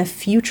us in the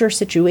future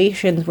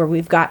situations where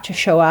we've got to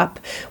show up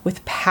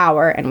with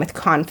power and with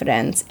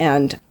confidence.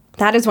 And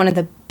that is one of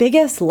the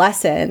biggest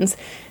lessons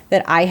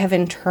that I have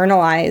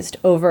internalized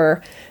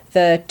over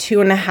the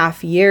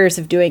 2.5 years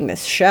of doing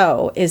this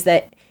show, is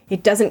that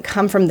it doesn't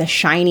come from the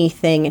shiny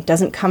thing. It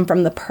doesn't come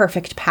from the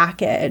perfect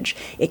package.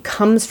 It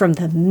comes from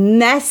the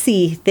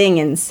messy thing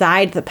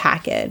inside the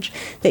package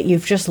that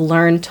you've just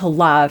learned to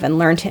love and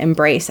learn to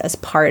embrace as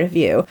part of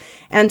you.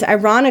 And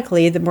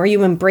ironically, the more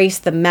you embrace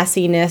the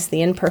messiness,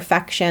 the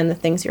imperfection, the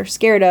things you're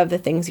scared of, the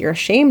things you're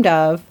ashamed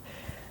of,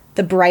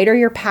 the brighter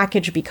your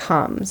package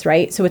becomes,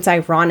 right? So it's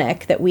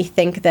ironic that we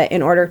think that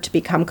in order to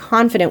become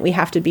confident, we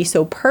have to be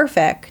so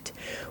perfect,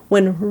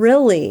 when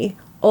really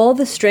all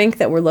the strength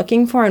that we're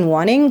looking for and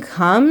wanting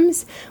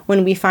comes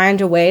when we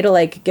find a way to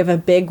like give a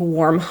big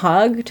warm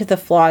hug to the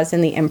flaws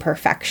and the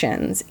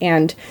imperfections.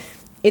 And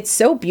it's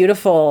so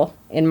beautiful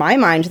in my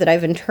mind that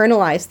I've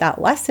internalized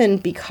that lesson,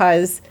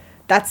 because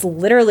that's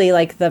literally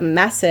like the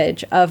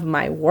message of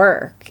my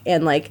work.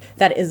 And like,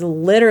 that is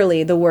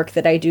literally the work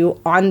that I do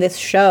on this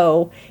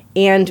show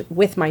and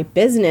with my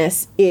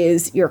business,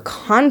 is your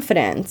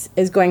confidence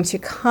is going to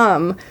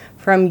come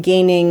from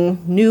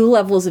gaining new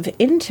levels of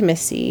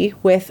intimacy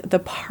with the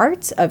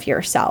parts of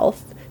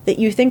yourself that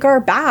you think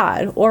are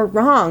bad or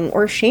wrong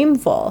or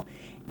shameful.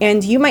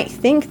 And you might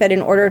think that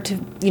in order to,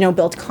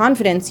 build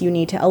confidence, you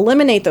need to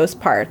eliminate those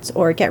parts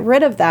or get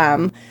rid of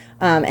them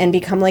and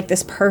become like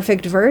this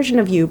perfect version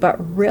of you. But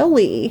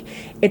really,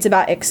 it's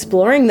about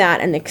exploring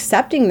that and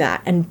accepting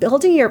that and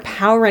building your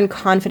power and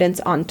confidence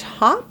on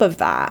top of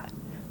that,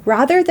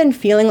 rather than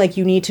feeling like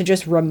you need to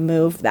just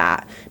remove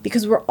that,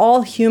 because we're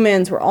all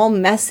humans, we're all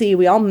messy,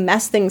 we all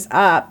mess things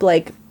up.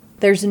 Like,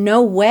 there's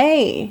no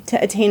way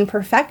to attain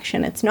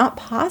perfection. It's not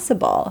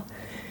possible.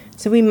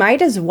 So we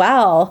might as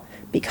well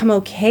become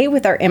okay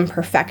with our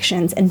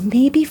imperfections. And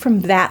maybe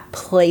from that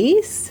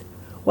place,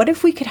 what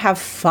if we could have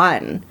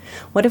fun?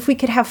 What if we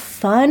could have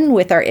fun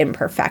with our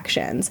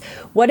imperfections?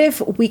 What if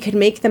we could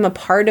make them a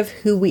part of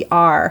who we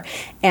are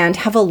and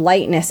have a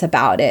lightness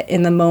about it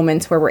in the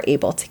moments where we're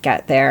able to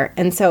get there?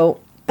 And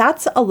so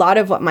that's a lot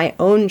of what my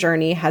own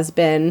journey has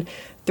been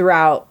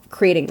throughout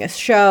creating this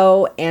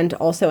show, and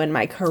also in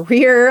my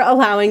career.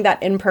 Allowing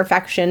that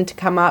imperfection to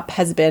come up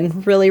has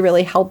been really,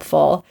 really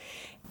helpful.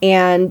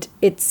 And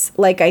it's,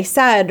 like I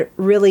said,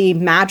 really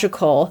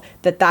magical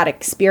that that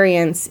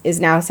experience is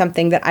now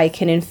something that I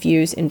can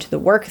infuse into the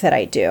work that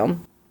I do.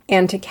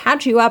 And to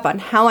catch you up on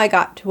how I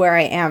got to where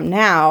I am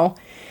now,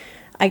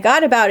 I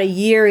got about a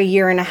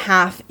year and a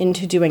half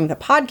into doing the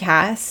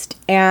podcast,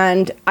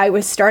 and I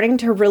was starting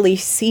to really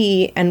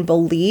see and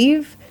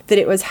believe that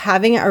it was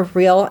having a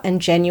real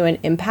and genuine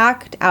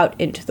impact out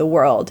into the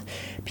world.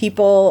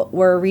 People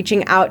were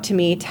reaching out to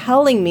me,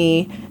 telling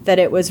me that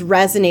it was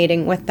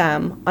resonating with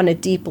them on a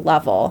deep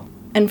level.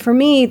 And for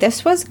me,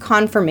 this was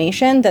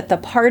confirmation that the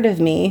part of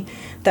me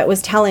that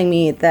was telling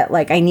me that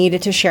like I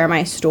needed to share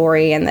my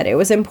story and that it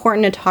was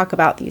important to talk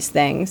about these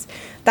things,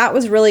 that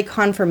was really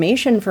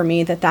confirmation for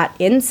me that that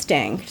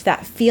instinct,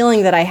 that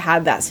feeling that I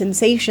had, that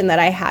sensation that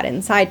I had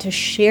inside to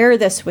share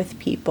this with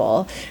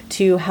people,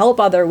 to help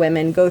other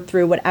women go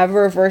through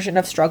whatever version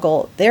of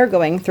struggle they're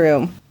going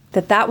through,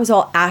 that was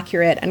all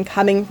accurate and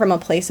coming from a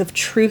place of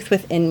truth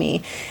within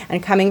me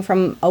and coming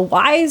from a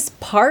wise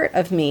part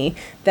of me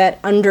that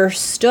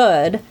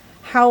understood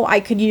how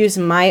I could use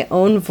my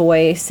own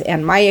voice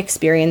and my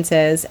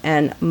experiences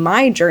and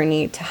my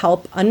journey to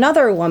help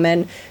another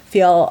woman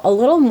feel a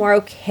little more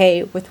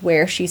okay with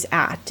where she's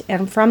at.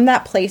 And from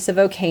that place of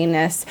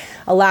okayness,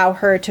 allow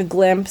her to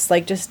glimpse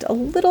like just a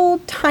little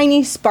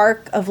tiny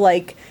spark of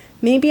like,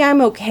 maybe I'm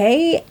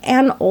okay,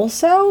 and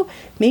also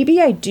maybe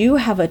I do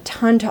have a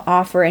ton to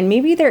offer, and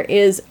maybe there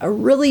is a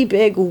really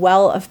big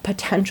well of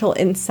potential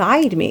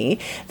inside me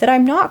that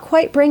I'm not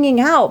quite bringing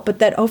out, but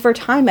that over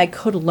time I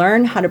could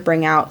learn how to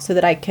bring out so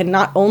that I can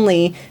not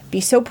only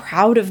be so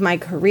proud of my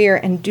career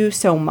and do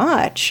so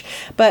much,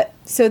 but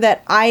so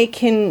that I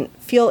can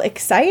feel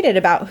excited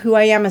about who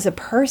I am as a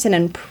person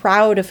and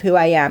proud of who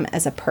I am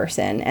as a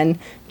person and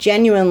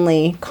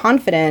genuinely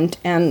confident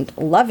and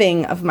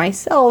loving of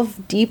myself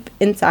deep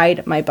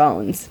inside my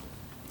bones.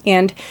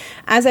 And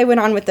as I went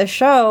on with the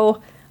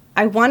show,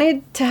 I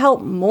wanted to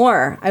help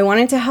more. I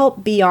wanted to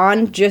help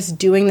beyond just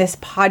doing this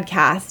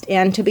podcast.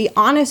 And to be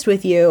honest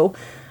with you,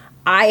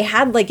 I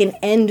had like an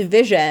end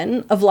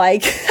vision of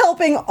like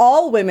helping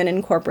all women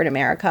in corporate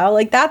America.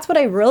 Like that's what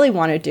I really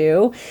want to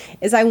do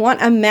is I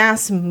want a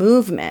mass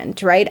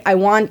movement, right? I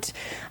want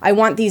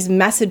these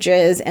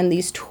messages and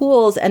these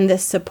tools and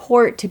this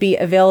support to be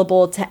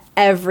available to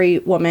every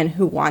woman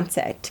who wants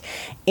it.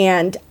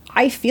 And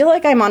I feel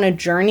like I'm on a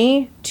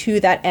journey to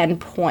that end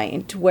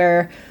point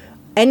where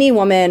any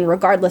woman,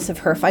 regardless of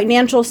her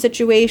financial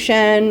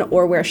situation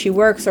or where she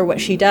works or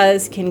what she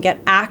does, can get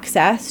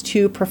access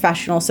to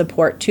professional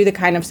support, to the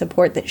kind of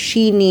support that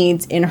she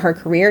needs in her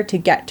career to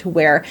get to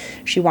where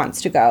she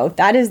wants to go.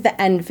 That is the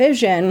end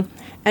vision.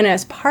 And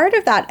as part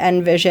of that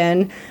end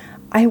vision,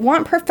 I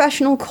want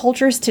professional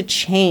cultures to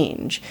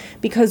change,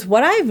 because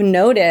what I've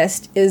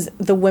noticed is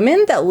the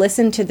women that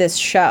listen to this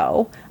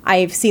show,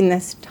 I've seen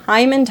this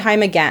time and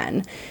time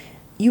again,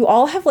 you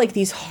all have like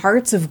these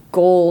hearts of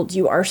gold.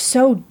 You are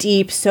so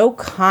deep, so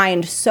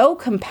kind, so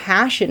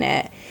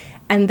compassionate.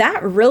 And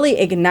that really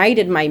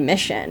ignited my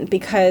mission,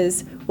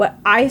 because what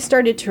I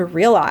started to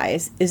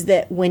realize is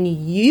that when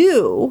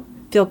you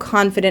feel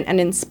confident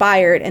and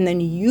inspired, and then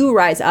you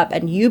rise up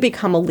and you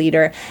become a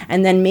leader,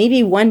 and then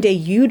maybe one day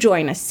you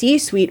join a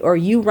C-suite or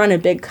you run a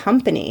big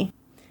company,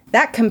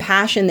 that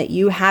compassion that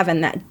you have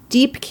and that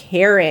deep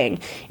caring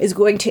is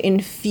going to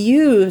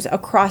infuse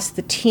across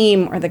the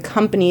team or the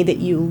company that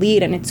you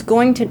lead. And it's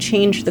going to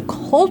change the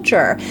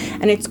culture,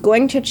 and it's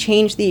going to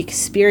change the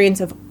experience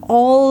of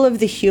all of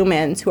the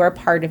humans who are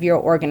part of your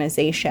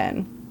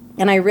organization.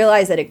 And I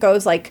realize that it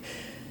goes like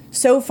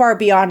so far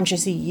beyond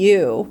just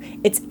you.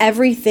 It's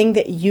everything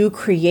that you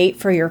create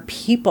for your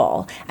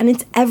people. And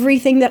it's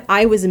everything that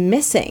I was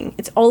missing.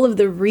 It's all of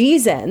the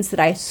reasons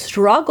that I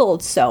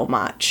struggled so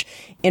much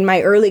in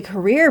my early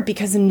career,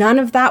 because none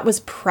of that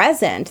was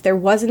present. There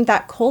wasn't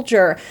that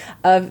culture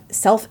of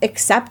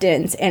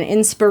self-acceptance and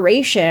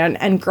inspiration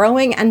and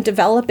growing and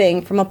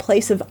developing from a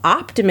place of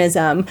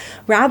optimism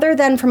rather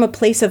than from a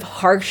place of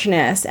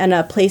harshness and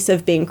a place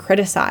of being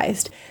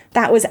criticized.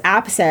 That was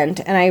absent.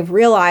 And I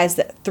realized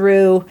that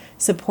through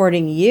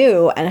supporting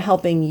you and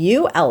helping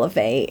you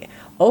elevate,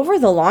 over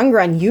the long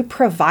run, you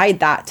provide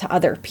that to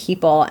other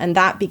people. And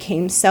that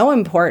became so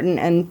important.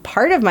 And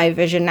part of my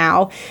vision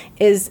now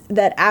is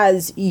that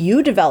as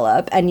you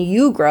develop and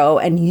you grow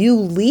and you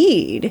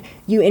lead,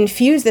 you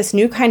infuse this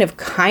new kind of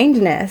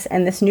kindness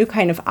and this new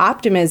kind of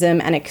optimism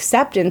and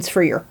acceptance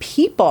for your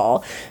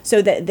people so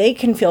that they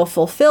can feel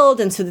fulfilled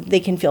and so that they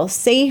can feel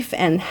safe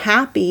and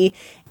happy.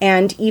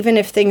 And even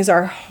if things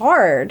are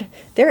hard,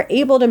 they're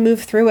able to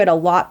move through it a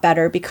lot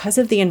better because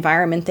of the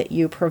environment that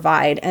you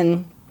provide.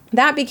 And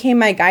that became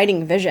my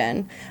guiding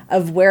vision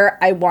of where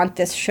I want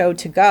this show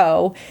to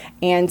go.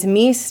 And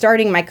me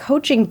starting my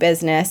coaching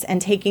business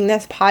and taking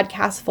this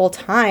podcast full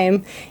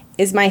time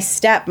is my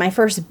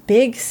first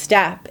big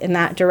step in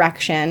that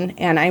direction.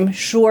 And I'm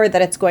sure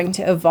that it's going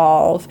to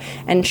evolve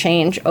and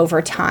change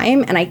over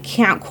time. And I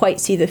can't quite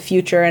see the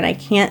future, and I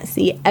can't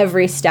see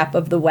every step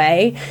of the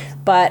way.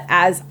 But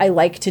as I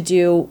like to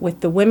do with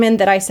the women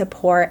that I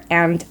support,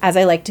 and as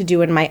I like to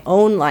do in my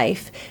own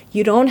life,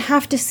 you don't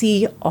have to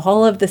see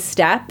all of the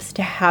steps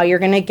to how you're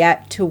going to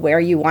get to where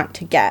you want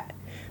to get.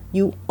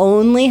 You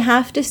only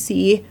have to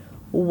see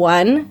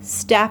one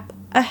step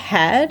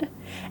ahead,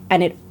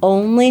 and it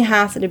only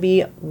has to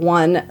be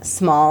one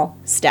small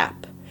step.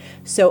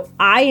 So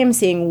I am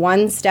seeing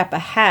one step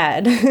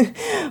ahead,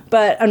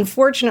 but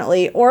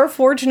unfortunately, or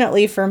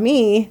fortunately for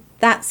me,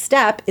 that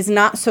step is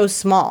not so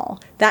small.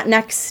 That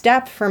next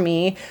step for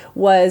me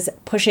was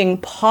pushing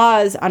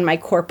pause on my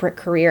corporate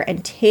career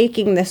and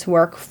taking this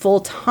work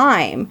full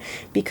time,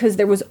 because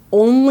there was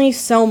only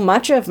so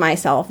much of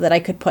myself that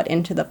I could put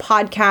into the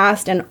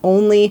podcast and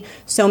only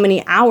so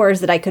many hours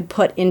that I could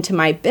put into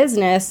my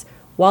business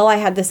while I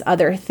had this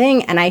other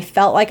thing. And I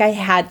felt like I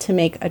had to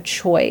make a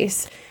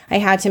choice. I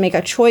had to make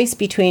a choice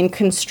between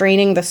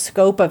constraining the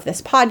scope of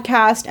this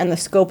podcast and the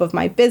scope of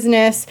my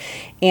business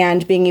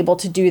and being able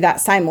to do that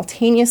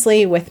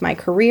simultaneously with my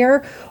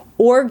career,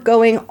 or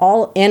going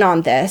all in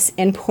on this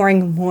and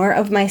pouring more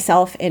of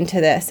myself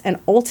into this. And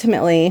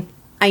ultimately,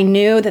 I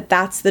knew that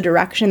that's the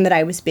direction that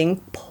I was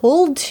being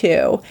pulled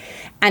to.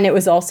 And it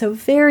was also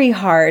very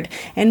hard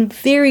and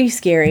very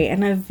scary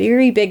and a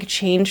very big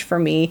change for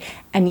me.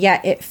 And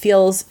yet it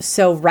feels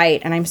so right.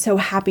 And I'm so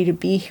happy to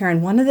be here.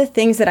 And one of the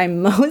things that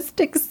I'm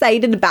most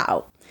excited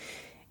about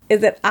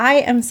is that I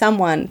am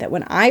someone that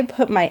when I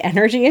put my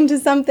energy into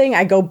something,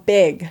 I go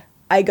big.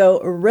 I go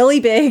really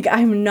big.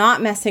 I'm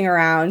not messing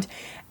around.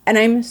 And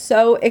I'm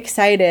so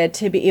excited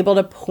to be able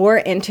to pour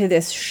into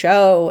this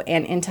show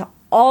and into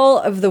all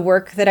of the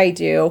work that I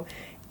do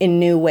in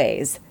new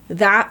ways.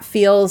 That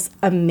feels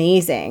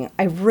amazing.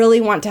 I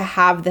really want to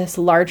have this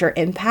larger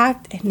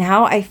impact. And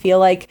now I feel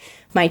like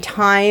my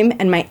time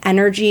and my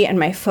energy and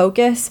my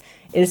focus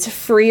is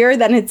freer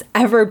than it's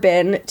ever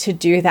been to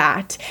do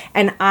that.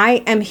 And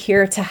I am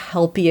here to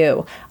help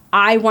you.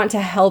 I want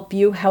to help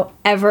you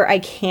however I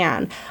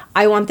can.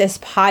 I want this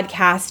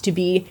podcast to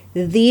be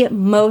the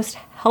most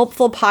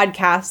helpful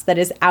podcast that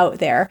is out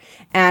there.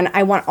 And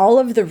I want all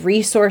of the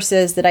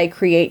resources that I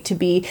create to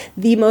be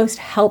the most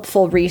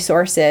helpful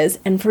resources.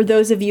 And for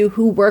those of you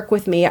who work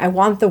with me, I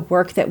want the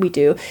work that we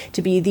do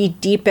to be the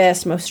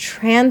deepest, most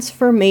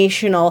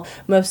transformational,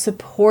 most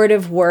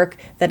supportive work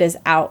that is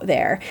out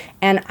there.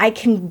 And I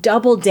can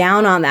double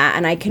down on that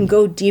and I can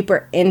go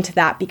deeper into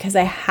that because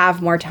I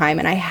have more time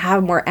and I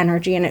have more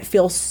energy, and it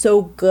feels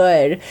so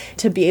good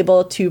to be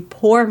able to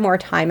pour more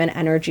time and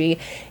energy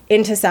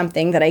into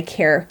something that I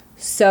care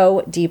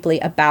so deeply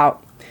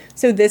about.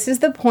 So this is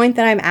the point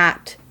that I'm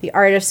at. The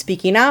Art of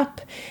Speaking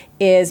Up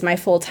is my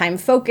full-time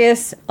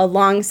focus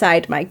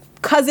alongside my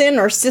cousin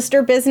or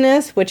sister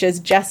business, which is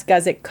Jess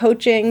Guzik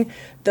Coaching.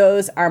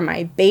 Those are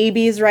my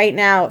babies right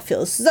now. It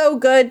feels so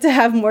good to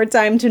have more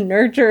time to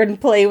nurture and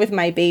play with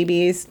my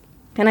babies.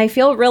 And I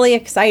feel really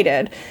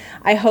excited.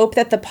 I hope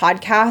that the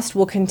podcast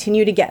will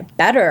continue to get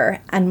better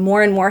and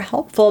more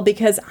helpful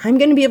because I'm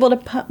going to be able to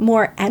put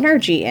more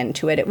energy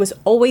into it. It was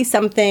always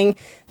something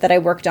that I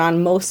worked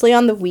on mostly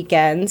on the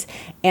weekends,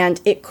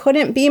 and it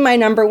couldn't be my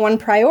number one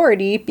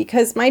priority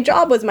because my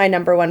job was my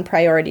number one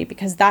priority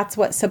because that's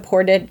what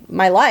supported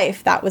my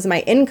life. That was my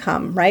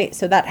income, right?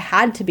 So that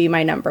had to be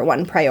my number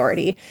one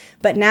priority.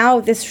 But now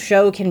this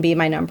show can be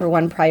my number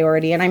one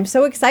priority, and I'm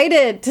so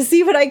excited to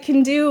see what I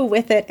can do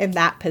with it in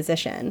that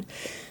position.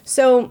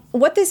 So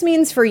what this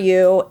means for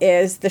you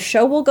is the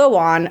show will go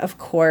on, of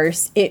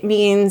course. It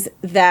means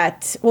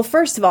that, well,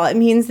 first of all, it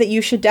means that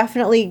you should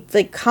definitely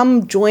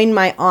come join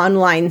my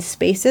online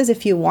spaces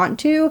if you want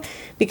to,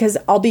 because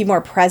I'll be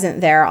more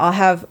present there. I'll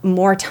have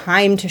more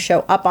time to show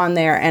up on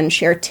there and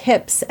share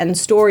tips and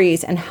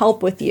stories and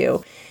help with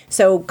you.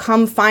 So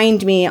come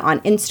find me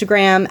on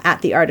Instagram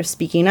at The Art of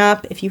Speaking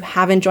Up. If you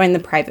haven't joined the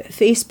private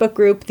Facebook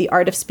group, The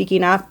Art of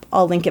Speaking Up,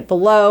 I'll link it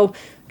below.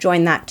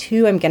 Join that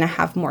too. I'm going to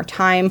have more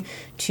time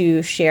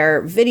to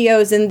share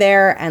videos in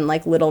there and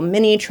little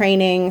mini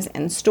trainings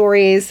and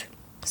stories.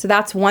 So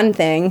that's one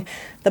thing.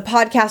 The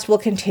podcast will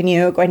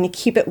continue, going to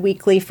keep it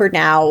weekly for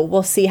now.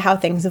 We'll see how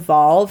things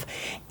evolve.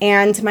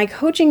 And my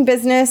coaching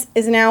business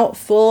is now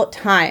full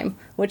time,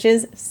 which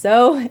is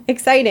so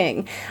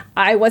exciting.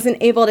 I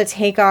wasn't able to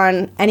take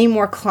on any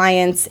more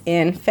clients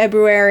in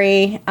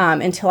February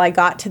until I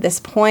got to this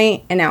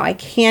point, and now I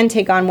can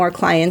take on more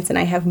clients and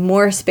I have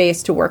more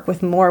space to work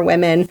with more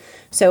women.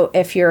 So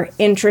if you're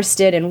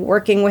interested in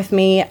working with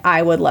me,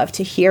 I would love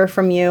to hear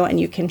from you, and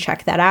you can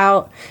check that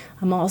out.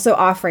 I'm also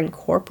offering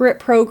corporate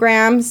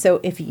programs. So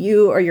if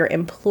you or your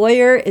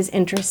employer is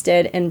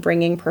interested in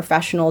bringing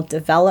professional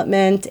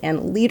development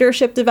and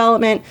leadership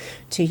development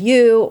to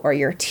you or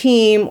your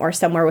team or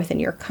somewhere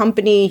within your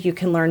company, you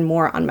can learn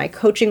more on my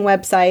coaching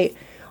website.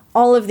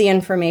 All of the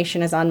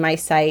information is on my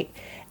site.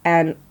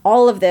 And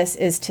all of this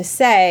is to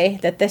say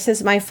that this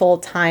is my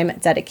full-time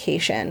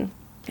dedication.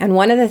 And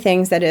one of the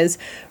things that is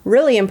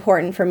really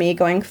important for me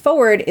going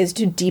forward is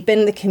to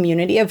deepen the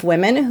community of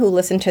women who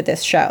listen to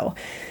this show.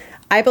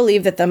 I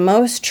believe that the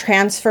most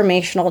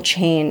transformational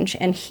change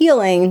and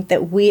healing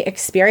that we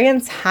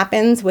experience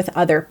happens with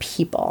other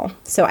people.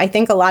 So I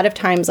think a lot of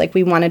times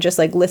we want to just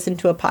listen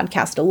to a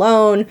podcast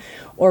alone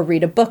or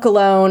read a book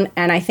alone.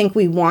 And I think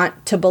we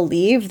want to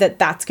believe that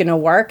that's going to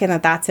work and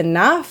that that's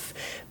enough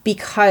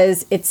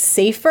because it's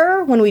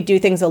safer when we do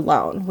things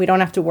alone. We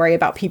don't have to worry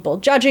about people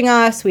judging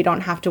us. We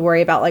don't have to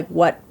worry about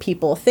what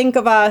people think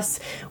of us.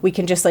 We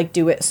can just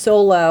do it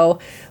solo.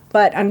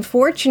 But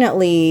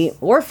unfortunately,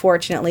 or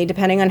fortunately,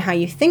 depending on how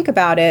you think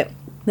about it,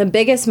 the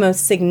biggest,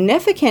 most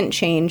significant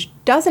change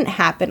doesn't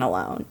happen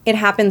alone. It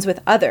happens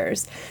with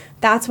others.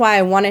 That's why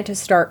I wanted to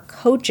start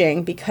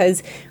coaching,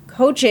 because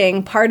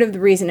coaching, part of the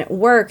reason it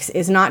works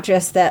is not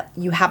just that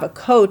you have a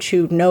coach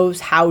who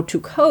knows how to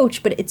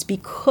coach, but it's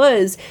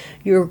because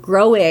you're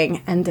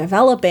growing and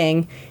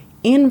developing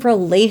in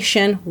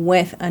relation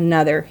with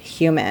another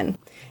human.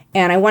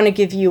 And I want to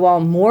give you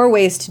all more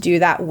ways to do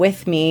that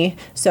with me.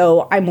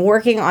 So I'm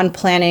working on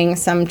planning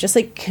some just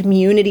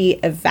community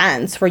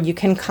events where you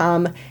can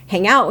come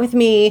hang out with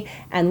me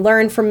and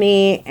learn from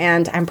me.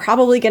 And I'm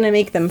probably going to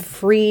make them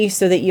free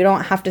so that you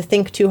don't have to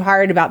think too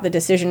hard about the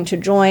decision to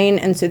join,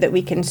 and so that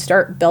we can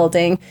start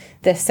building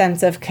this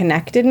sense of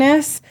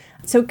connectedness.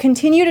 So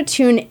continue to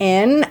tune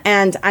in,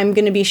 and I'm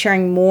going to be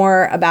sharing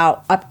more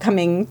about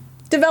upcoming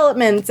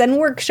developments and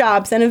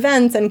workshops and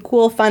events and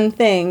cool, fun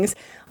things.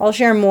 I'll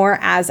share more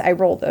as I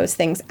roll those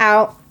things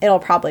out. It'll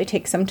probably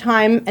take some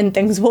time and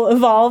things will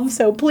evolve.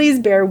 So please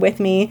bear with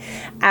me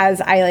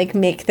as I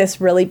make this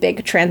really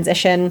big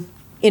transition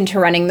into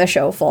running the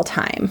show full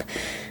time.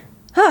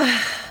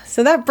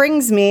 So that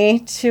brings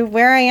me to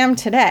where I am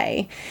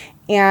today.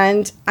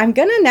 And I'm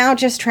going to now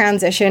just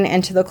transition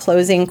into the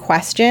closing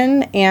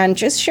question and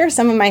just share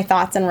some of my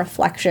thoughts and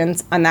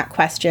reflections on that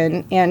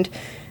question. And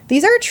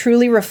these are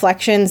truly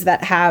reflections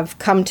that have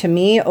come to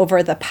me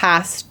over the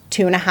past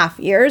 2.5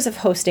 years of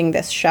hosting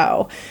this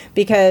show,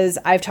 because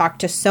I've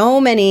talked to so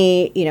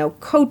many,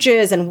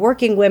 coaches and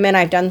working women.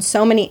 I've done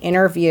so many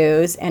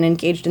interviews and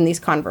engaged in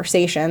these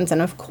conversations.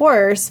 And of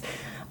course,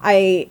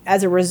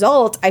 as a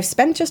result, I've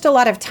spent just a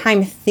lot of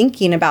time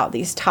thinking about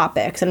these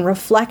topics and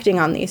reflecting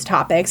on these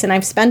topics. And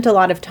I've spent a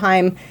lot of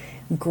time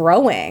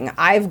growing.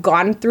 I've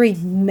gone through a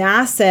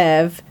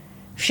massive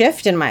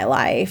shift in my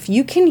life.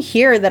 You can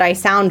hear that I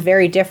sound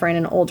very different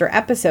in older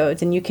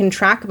episodes, and you can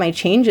track my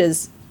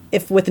changes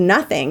if with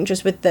nothing,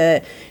 just with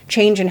the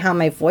change in how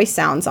my voice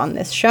sounds on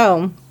this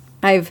show.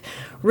 I've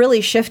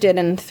really shifted,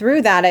 and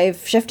through that,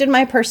 I've shifted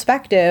my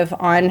perspective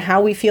on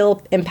how we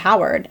feel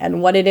empowered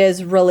and what it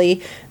is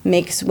really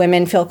makes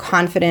women feel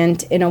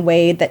confident in a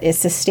way that is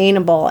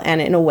sustainable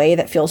and in a way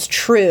that feels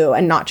true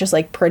and not just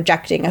like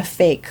projecting a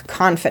fake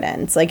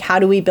confidence. Like, how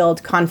do we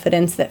build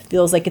confidence that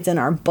feels like it's in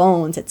our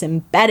bones, it's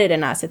embedded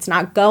in us, it's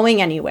not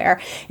going anywhere,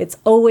 it's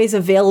always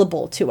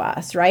available to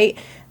us, right?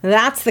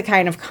 That's the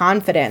kind of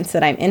confidence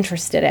that I'm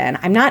interested in.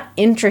 I'm not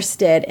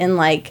interested in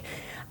like,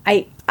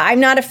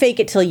 I'm not a fake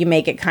it till you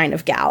make it kind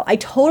of gal. I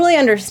totally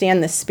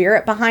understand the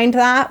spirit behind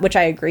that, which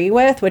I agree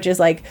with, which is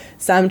like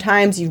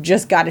sometimes you've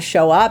just got to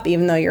show up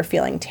even though you're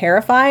feeling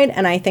terrified.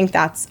 And I think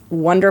that's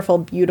wonderful,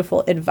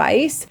 beautiful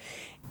advice.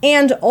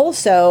 And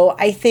also,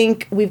 I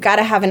think we've got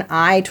to have an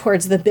eye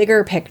towards the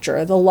bigger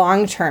picture, the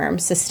long-term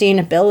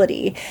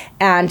sustainability,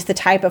 and the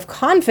type of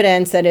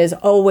confidence that is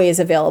always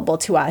available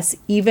to us,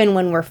 even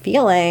when we're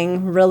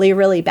feeling really,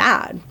 really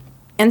bad.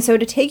 And so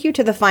to take you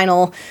to the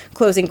final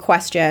closing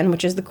question,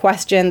 which is the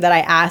question that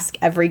I ask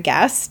every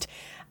guest,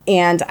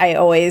 and I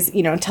always,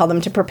 tell them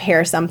to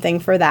prepare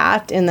something for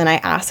that. And then I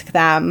ask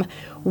them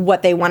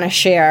what they want to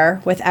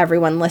share with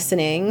everyone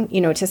listening,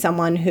 to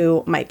someone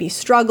who might be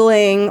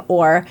struggling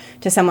or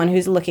to someone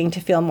who's looking to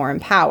feel more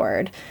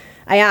empowered.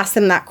 I ask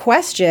them that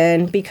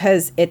question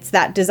because it's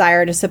that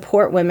desire to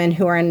support women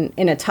who are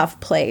in a tough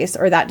place,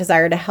 or that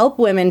desire to help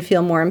women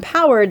feel more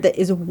empowered, that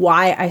is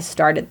why I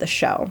started the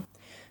show.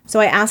 So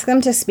I asked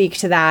them to speak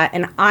to that,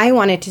 and I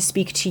wanted to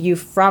speak to you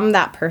from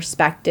that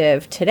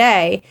perspective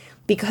today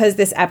because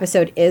this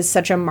episode is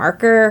such a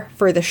marker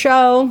for the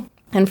show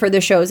and for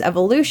the show's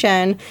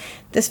evolution.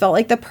 This felt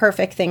like the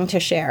perfect thing to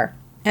share.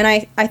 And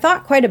I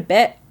thought quite a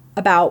bit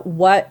about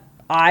what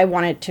I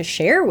wanted to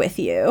share with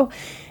you.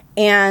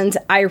 And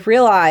I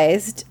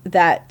realized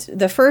that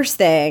the first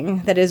thing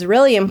that is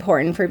really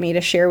important for me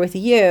to share with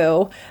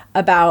you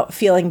about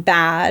feeling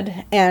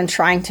bad and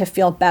trying to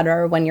feel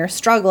better when you're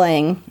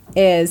struggling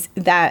is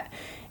that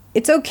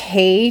it's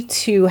okay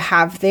to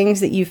have things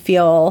that you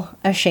feel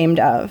ashamed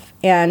of.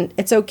 And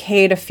it's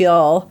okay to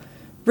feel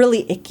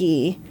really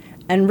icky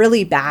and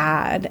really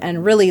bad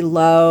and really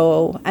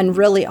low and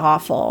really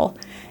awful.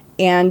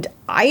 And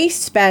I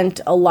spent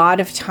a lot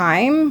of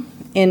time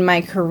in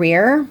my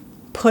career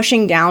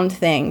pushing down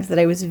things that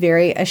I was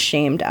very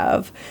ashamed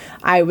of.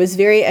 I was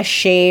very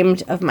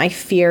ashamed of my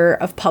fear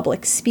of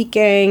public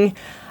speaking.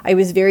 I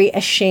was very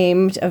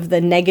ashamed of the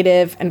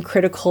negative and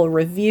critical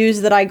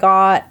reviews that I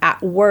got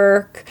at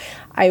work.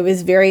 I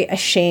was very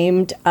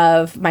ashamed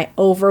of my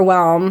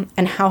overwhelm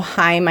and how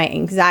high my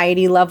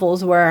anxiety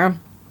levels were.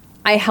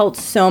 I held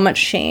so much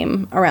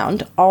shame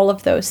around all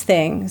of those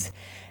things.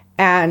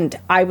 And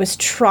I was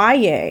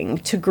trying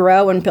to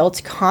grow and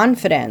build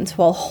confidence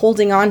while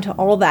holding on to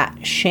all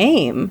that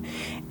shame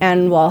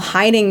and while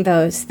hiding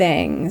those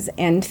things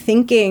and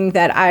thinking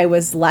that I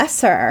was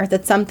lesser,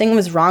 that something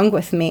was wrong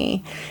with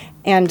me.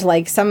 And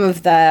like some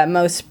of the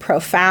most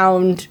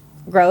profound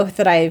growth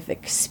that I've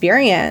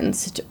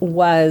experienced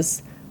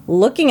was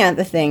looking at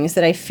the things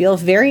that I feel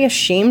very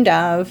ashamed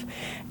of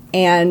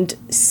and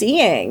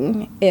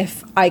seeing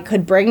if I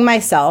could bring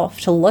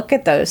myself to look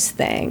at those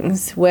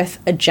things with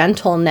a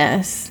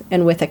gentleness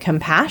and with a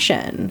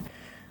compassion.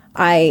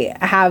 I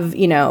have,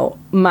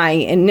 my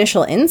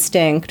initial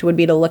instinct would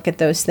be to look at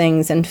those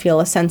things and feel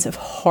a sense of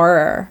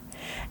horror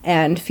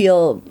and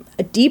feel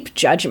a deep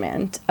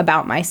judgment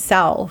about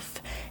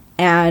myself.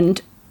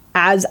 And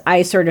as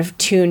I sort of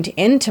tuned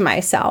into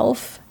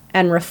myself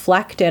and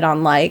reflected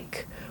on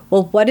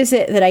well, what is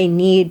it that I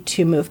need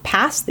to move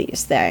past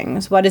these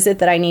things? What is it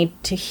that I need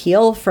to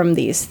heal from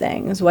these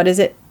things? What is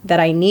it that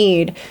I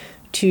need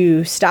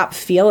to stop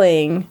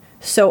feeling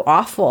so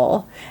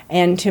awful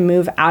and to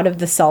move out of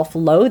the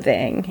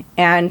self-loathing?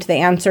 And the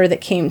answer that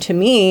came to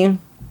me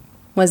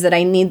was that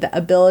I need the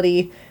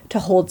ability to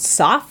hold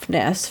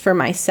softness for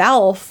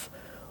myself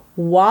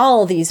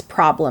while these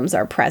problems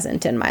are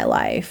present in my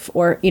life.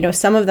 Or,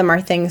 some of them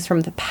are things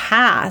from the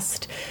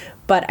past,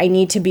 but I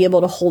need to be able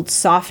to hold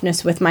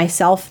softness with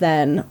myself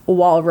then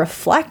while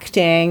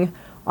reflecting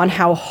on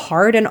how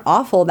hard and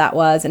awful that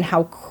was and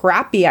how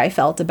crappy I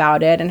felt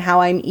about it and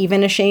how I'm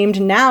even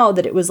ashamed now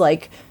that it was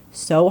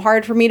so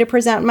hard for me to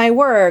present my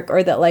work,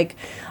 or that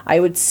I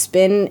would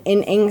spin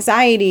in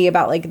anxiety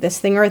about this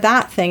thing or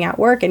that thing at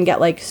work and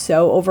get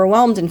so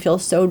overwhelmed and feel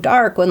so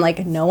dark when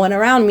no one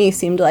around me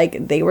seemed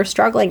like they were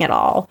struggling at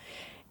all.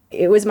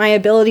 It was my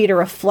ability to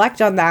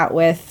reflect on that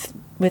with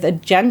a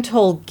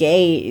gentle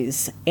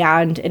gaze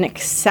and an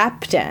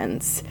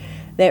acceptance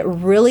that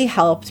really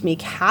helped me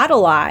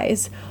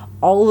catalyze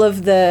all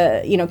of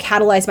the,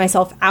 catalyze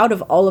myself out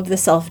of all of the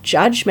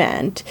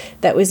self-judgment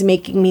that was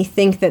making me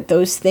think that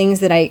those things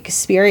that I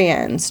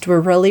experienced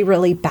were really,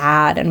 really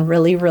bad and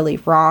really, really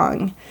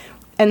wrong.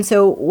 And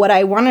so what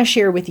I want to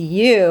share with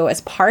you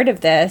as part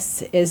of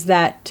this is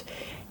that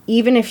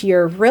even if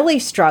you're really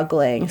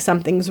struggling,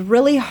 something's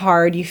really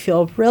hard, you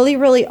feel really,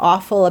 really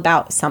awful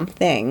about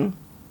something,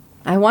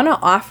 I want to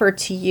offer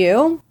to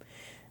you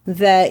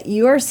that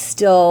you are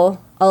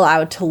still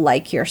allowed to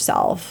like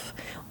yourself.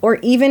 Or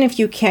even if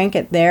you can't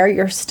get there,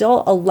 you're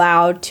still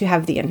allowed to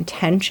have the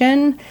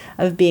intention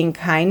of being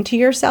kind to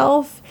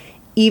yourself,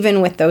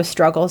 even with those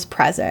struggles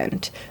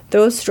present.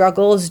 Those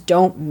struggles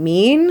don't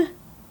mean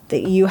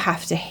that you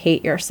have to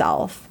hate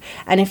yourself.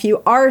 And if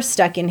you are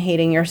stuck in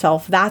hating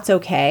yourself, that's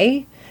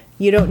okay.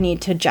 You don't need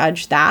to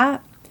judge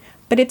that.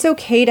 But it's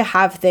okay to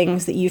have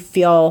things that you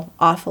feel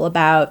awful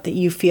about, that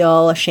you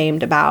feel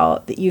ashamed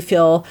about, that you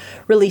feel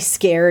really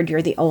scared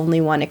you're the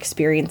only one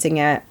experiencing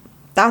it.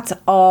 That's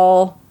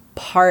all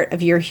part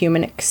of your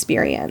human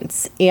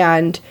experience.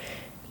 And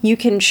you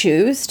can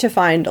choose to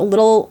find a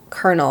little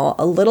kernel,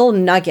 a little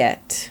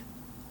nugget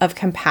of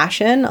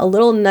compassion, a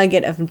little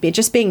nugget of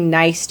just being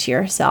nice to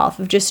yourself,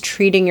 of just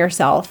treating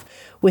yourself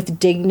with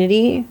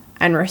dignity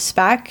and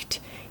respect,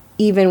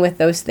 even with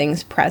those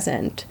things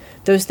present.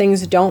 Those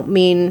things don't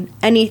mean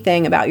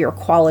anything about your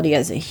quality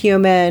as a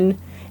human.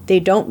 They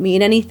don't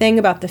mean anything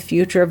about the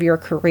future of your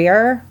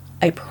career.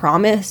 I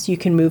promise you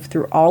can move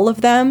through all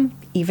of them,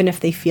 even if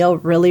they feel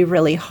really,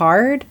 really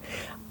hard.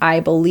 I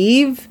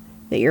believe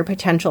that your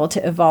potential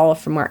to evolve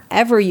from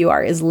wherever you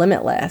are is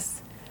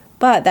limitless.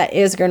 But that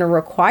is going to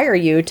require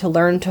you to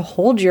learn to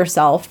hold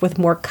yourself with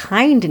more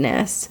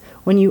kindness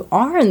when you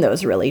are in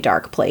those really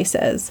dark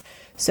places.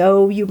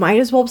 So you might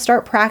as well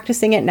start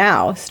practicing it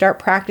now. Start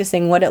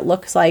practicing what it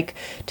looks like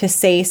to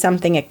say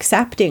something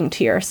accepting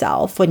to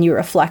yourself when you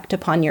reflect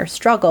upon your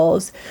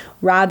struggles,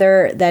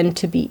 rather than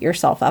to beat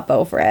yourself up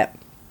over it.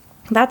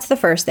 That's the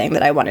first thing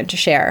that I wanted to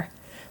share.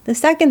 The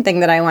second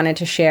thing that I wanted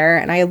to share,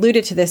 and I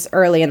alluded to this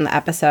early in the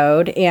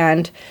episode,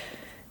 and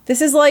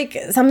this is like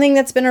something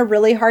that's been a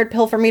really hard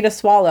pill for me to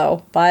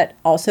swallow, but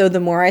also the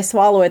more I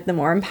swallow it, the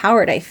more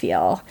empowered I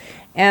feel.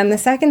 And the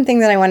second thing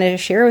that I wanted to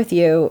share with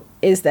you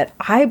is that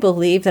I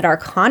believe that our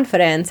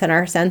confidence and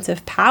our sense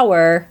of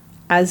power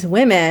as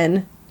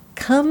women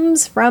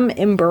comes from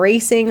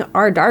embracing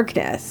our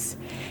darkness.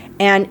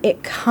 And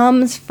it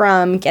comes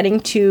from getting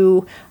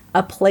to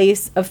a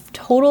place of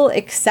total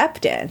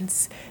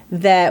acceptance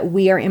that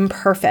we are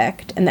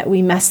imperfect and that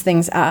we mess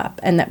things up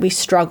and that we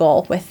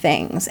struggle with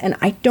things. And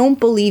I don't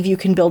believe you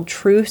can build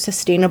true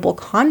sustainable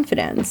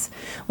confidence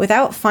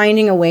without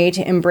finding a way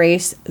to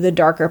embrace the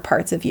darker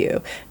parts of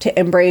you, to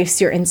embrace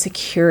your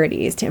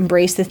insecurities, to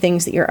embrace the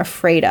things that you're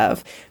afraid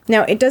of.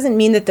 Now, it doesn't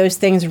mean that those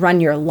things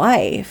run your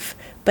life,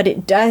 but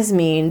it does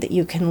mean that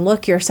you can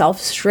look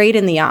yourself straight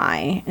in the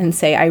eye and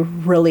say, I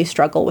really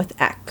struggle with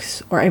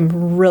X, or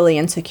I'm really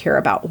insecure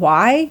about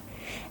Y,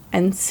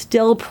 and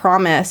still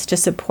promise to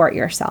support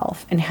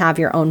yourself and have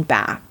your own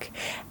back.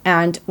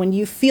 And when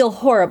you feel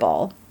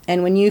horrible,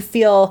 and when you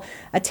feel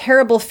a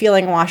terrible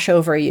feeling wash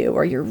over you,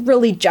 or you're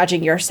really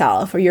judging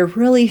yourself, or you're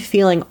really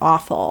feeling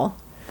awful,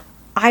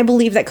 I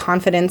believe that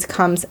confidence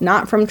comes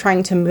not from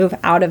trying to move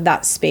out of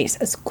that space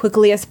as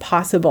quickly as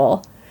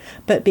possible,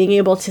 but being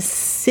able to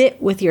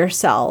sit with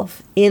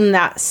yourself in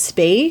that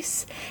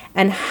space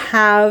and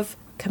have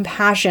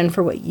compassion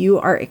for what you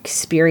are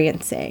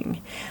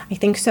experiencing. I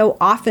think so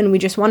often we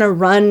just want to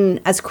run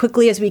as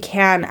quickly as we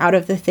can out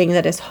of the thing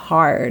that is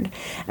hard.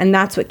 And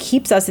that's what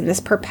keeps us in this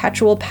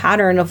perpetual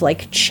pattern of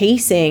like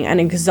chasing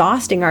and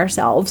exhausting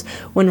ourselves,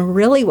 when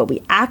really what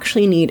we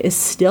actually need is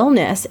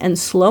stillness and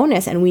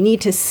slowness. And we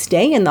need to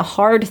stay in the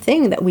hard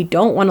thing that we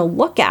don't want to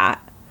look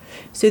at,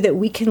 so that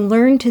we can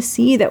learn to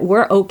see that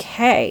we're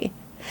okay.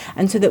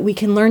 And so that we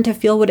can learn to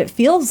feel what it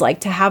feels like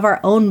to have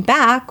our own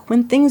back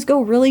when things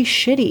go really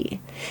shitty.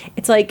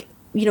 It's like,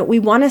 we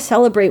want to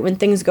celebrate when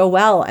things go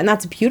well, and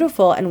that's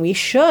beautiful, and we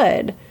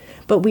should.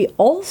 But we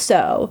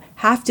also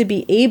have to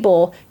be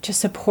able to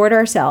support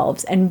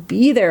ourselves and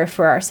be there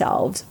for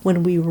ourselves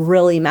when we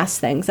really mess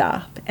things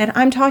up. And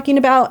I'm talking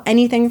about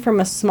anything from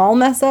a small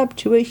mess up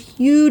to a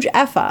huge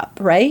F up,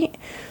 right?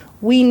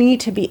 We need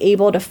to be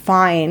able to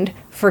find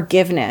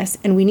forgiveness,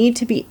 and we need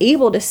to be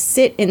able to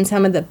sit in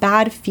some of the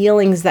bad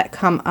feelings that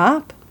come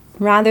up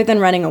rather than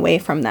running away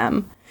from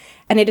them.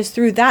 And it is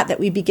through that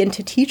we begin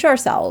to teach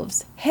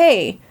ourselves,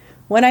 hey,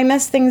 when I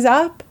mess things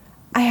up,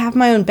 I have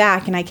my own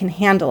back and I can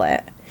handle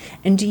it.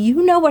 And do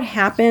you know what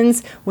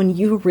happens when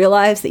you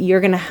realize that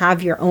you're going to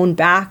have your own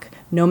back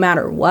no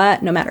matter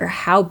what, no matter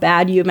how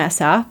bad you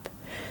mess up?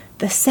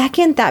 The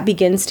second that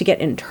begins to get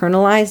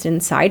internalized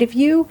inside of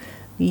you,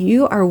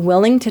 you are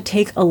willing to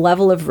take a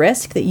level of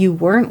risk that you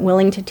weren't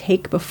willing to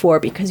take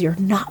before, because you're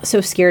not so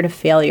scared of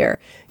failure.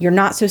 You're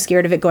not so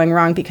scared of it going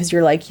wrong, because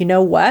you're like, you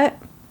know what?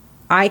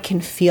 I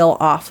can feel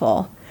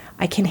awful.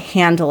 I can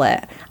handle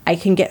it. I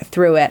can get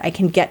through it. I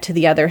can get to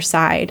the other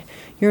side.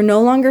 You're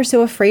no longer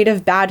so afraid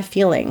of bad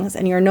feelings,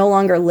 and you're no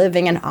longer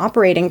living and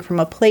operating from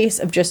a place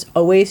of just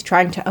always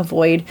trying to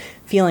avoid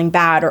feeling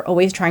bad or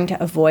always trying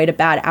to avoid a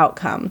bad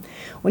outcome.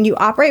 When you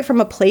operate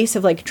from a place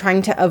of like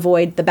trying to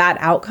avoid the bad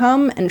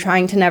outcome and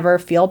trying to never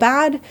feel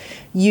bad,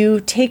 you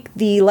take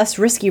the less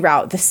risky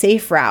route, the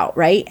safe route,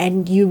 right?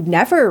 And you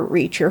never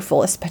reach your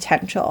fullest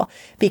potential,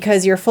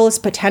 because your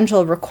fullest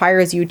potential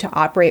requires you to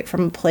operate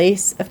from a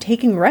place of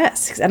taking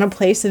risks and a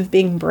place of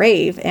being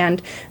brave.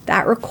 And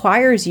that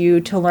requires you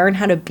to learn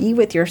how to be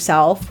with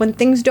yourself when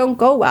things don't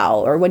go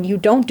well or when you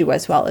don't do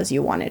as well as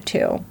you wanted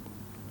to.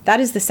 That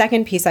is the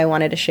second piece I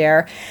wanted to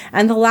share.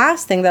 And the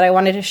last thing that I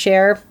wanted to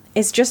share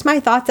is just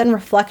my thoughts and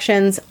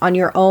reflections on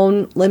your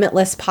own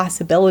limitless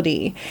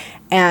possibility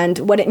and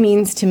what it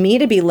means to me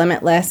to be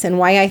limitless, and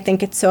why I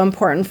think it's so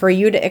important for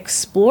you to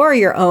explore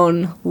your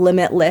own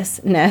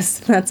limitlessness.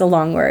 That's a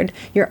long word.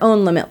 Your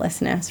own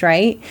limitlessness,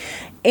 right?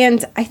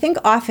 And I think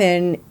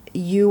often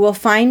you will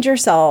find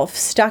yourself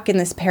stuck in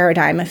this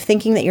paradigm of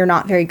thinking that you're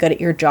not very good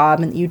at your job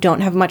and that you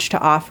don't have much to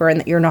offer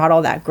and that you're not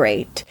all that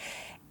great.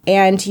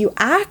 And you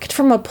act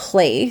from a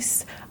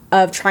place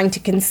of trying to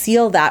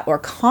conceal that or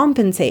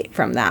compensate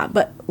from that.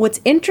 But what's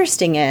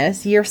interesting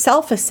is your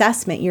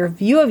self-assessment, your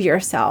view of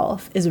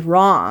yourself is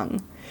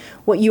wrong.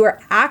 What you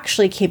are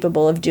actually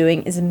capable of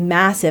doing is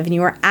massive, and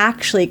you are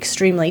actually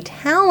extremely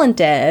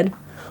talented,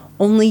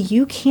 only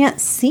you can't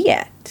see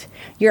it.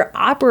 You're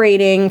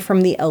operating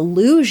from the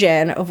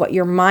illusion of what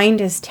your mind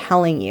is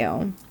telling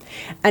you.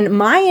 And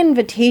my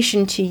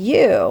invitation to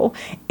you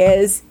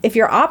is, if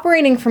you're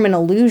operating from an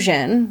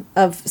illusion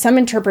of some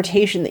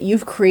interpretation that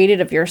you've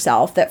created of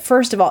yourself that,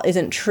 first of all,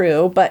 isn't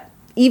true, but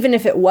even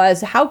if it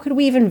was, how could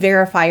we even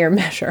verify or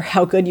measure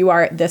how good you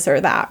are at this or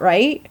that,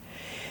 right?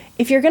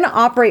 If you're going to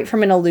operate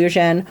from an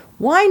illusion,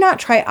 why not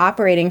try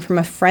operating from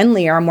a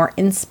friendlier, more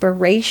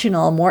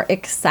inspirational, more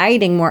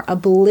exciting, more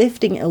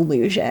uplifting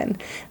illusion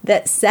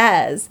that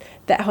says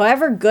that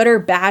however good or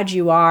bad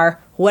you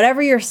are,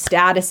 whatever your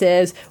status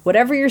is,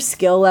 whatever your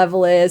skill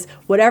level is,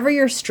 whatever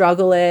your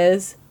struggle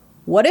is,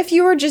 what if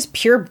you were just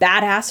pure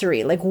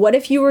badassery? Like, what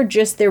if you were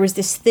just, there was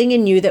this thing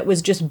in you that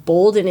was just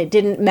bold, and it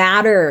didn't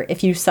matter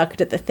if you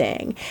sucked at the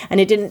thing, and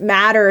it didn't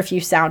matter if you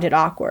sounded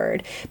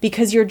awkward,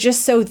 because you're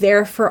just so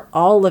there for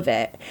all of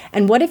it.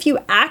 And what if you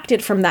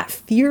acted from that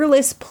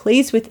fearless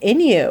place within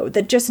you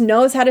that just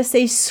knows how to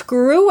say,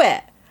 screw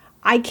it,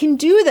 I can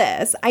do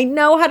this, I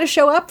know how to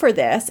show up for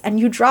this, and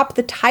you drop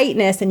the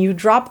tightness and you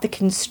drop the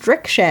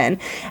constriction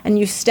and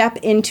you step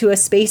into a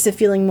space of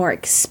feeling more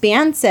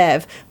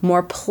expansive,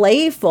 more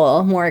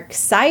playful, more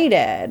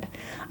excited.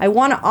 I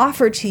want to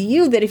offer to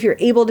you that if you're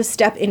able to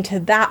step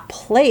into that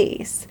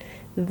place,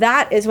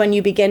 that is when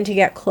you begin to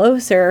get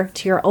closer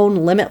to your own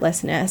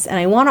limitlessness. And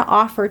I want to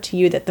offer to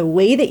you that the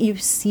way that you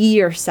see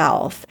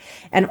yourself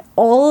and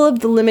all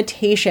of the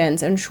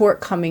limitations and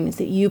shortcomings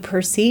that you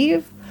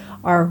perceive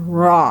are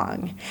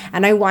wrong.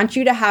 And I want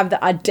you to have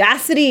the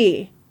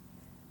audacity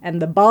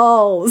and the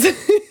balls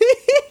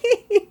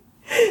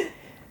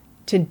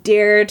to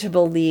dare to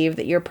believe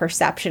that your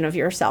perception of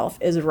yourself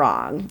is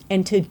wrong,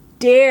 and to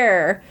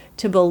dare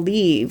to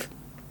believe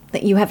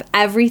that you have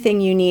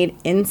everything you need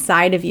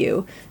inside of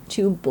you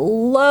to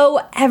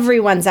blow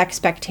everyone's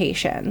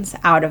expectations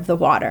out of the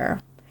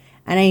water.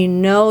 And I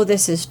know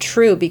this is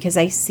true because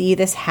I see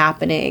this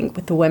happening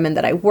with the women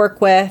that I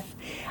work with.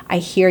 I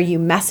hear you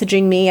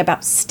messaging me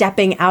about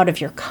stepping out of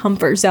your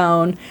comfort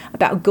zone,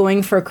 about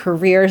going for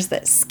careers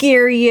that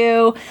scare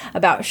you,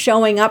 about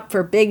showing up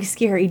for big,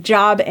 scary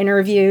job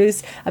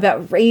interviews,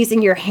 about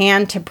raising your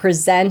hand to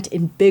present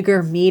in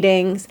bigger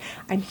meetings.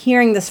 I'm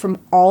hearing this from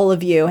all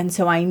of you, and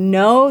so I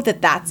know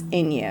that that's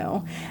in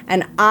you.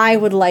 And I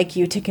would like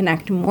you to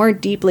connect more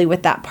deeply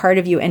with that part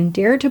of you and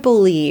dare to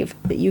believe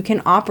that you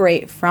can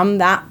operate from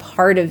that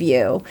part of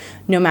you,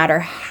 no matter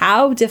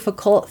how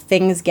difficult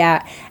things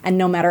get and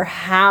no matter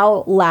how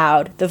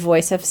loud the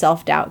voice of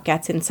self-doubt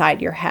gets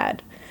inside your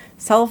head.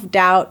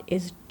 Self-doubt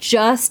is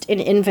just an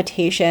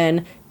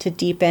invitation to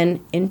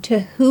deepen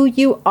into who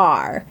you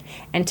are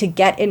and to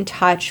get in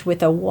touch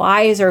with a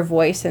wiser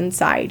voice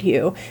inside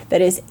you that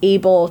is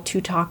able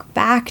to talk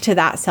back to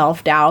that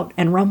self-doubt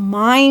and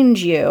remind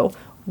you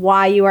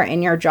why you are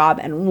in your job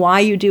and why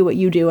you do what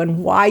you do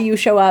and why you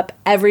show up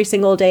every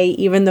single day,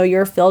 even though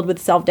you're filled with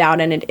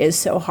self-doubt and it is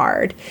so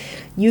hard.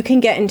 You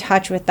can get in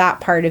touch with that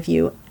part of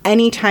you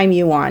anytime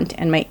you want.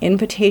 And my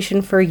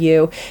invitation for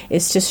you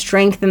is to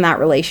strengthen that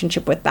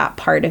relationship with that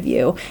part of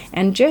you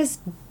and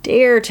just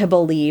dare to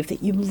believe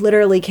that you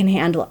literally can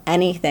handle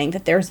anything,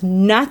 that there's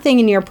nothing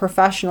in your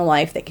professional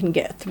life that can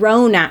get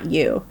thrown at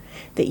you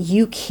that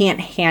you can't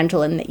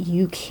handle and that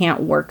you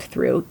can't work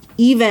through,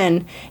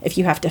 even if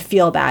you have to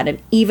feel bad and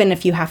even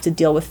if you have to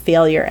deal with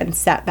failure and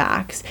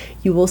setbacks,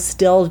 you will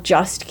still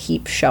just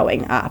keep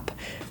showing up.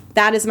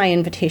 That is my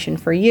invitation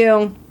for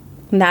you.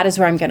 And that is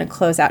where I'm going to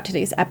close out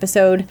today's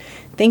episode.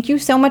 Thank you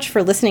so much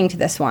for listening to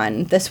this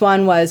one. This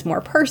one was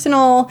more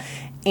personal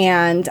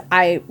And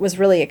I was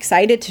really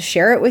excited to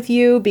share it with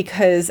you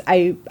because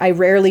I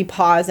rarely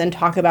pause and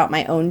talk about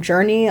my own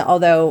journey,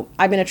 although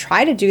I'm going to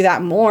try to do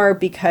that more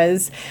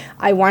because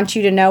I want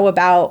you to know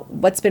about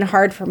what's been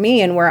hard for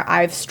me and where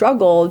I've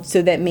struggled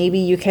so that maybe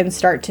you can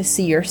start to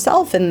see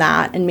yourself in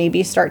that and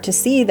maybe start to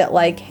see that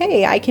like,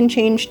 hey, I can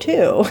change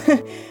too.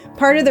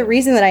 Part of the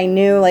reason that I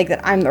knew like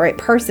that I'm the right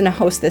person to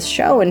host this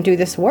show and do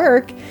this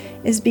work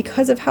is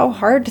because of how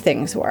hard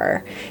things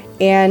were.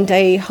 And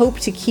I hope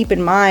to keep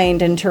in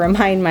mind and to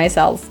remind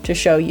myself to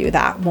show you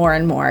that more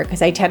and more,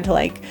 because I tend to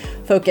like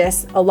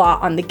focus a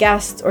lot on the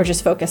guests or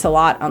just focus a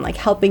lot on like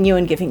helping you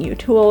and giving you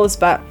tools,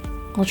 but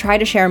I'll try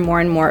to share more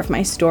and more of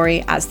my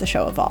story as the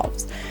show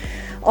evolves.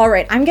 All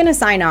right, I'm going to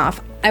sign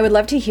off. I would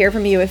love to hear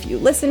from you if you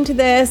listen to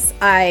this.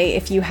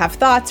 If you have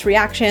thoughts,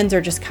 reactions, or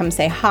just come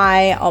say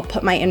hi. I'll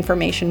put my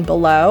information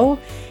below.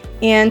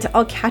 And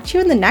I'll catch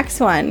you in the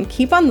next one.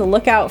 Keep on the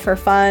lookout for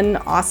fun,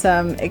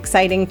 awesome,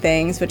 exciting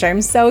things, which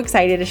I'm so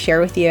excited to share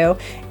with you.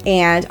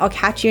 And I'll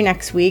catch you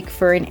next week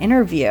for an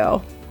interview.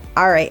 All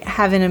right,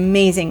 have an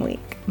amazing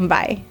week.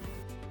 Bye.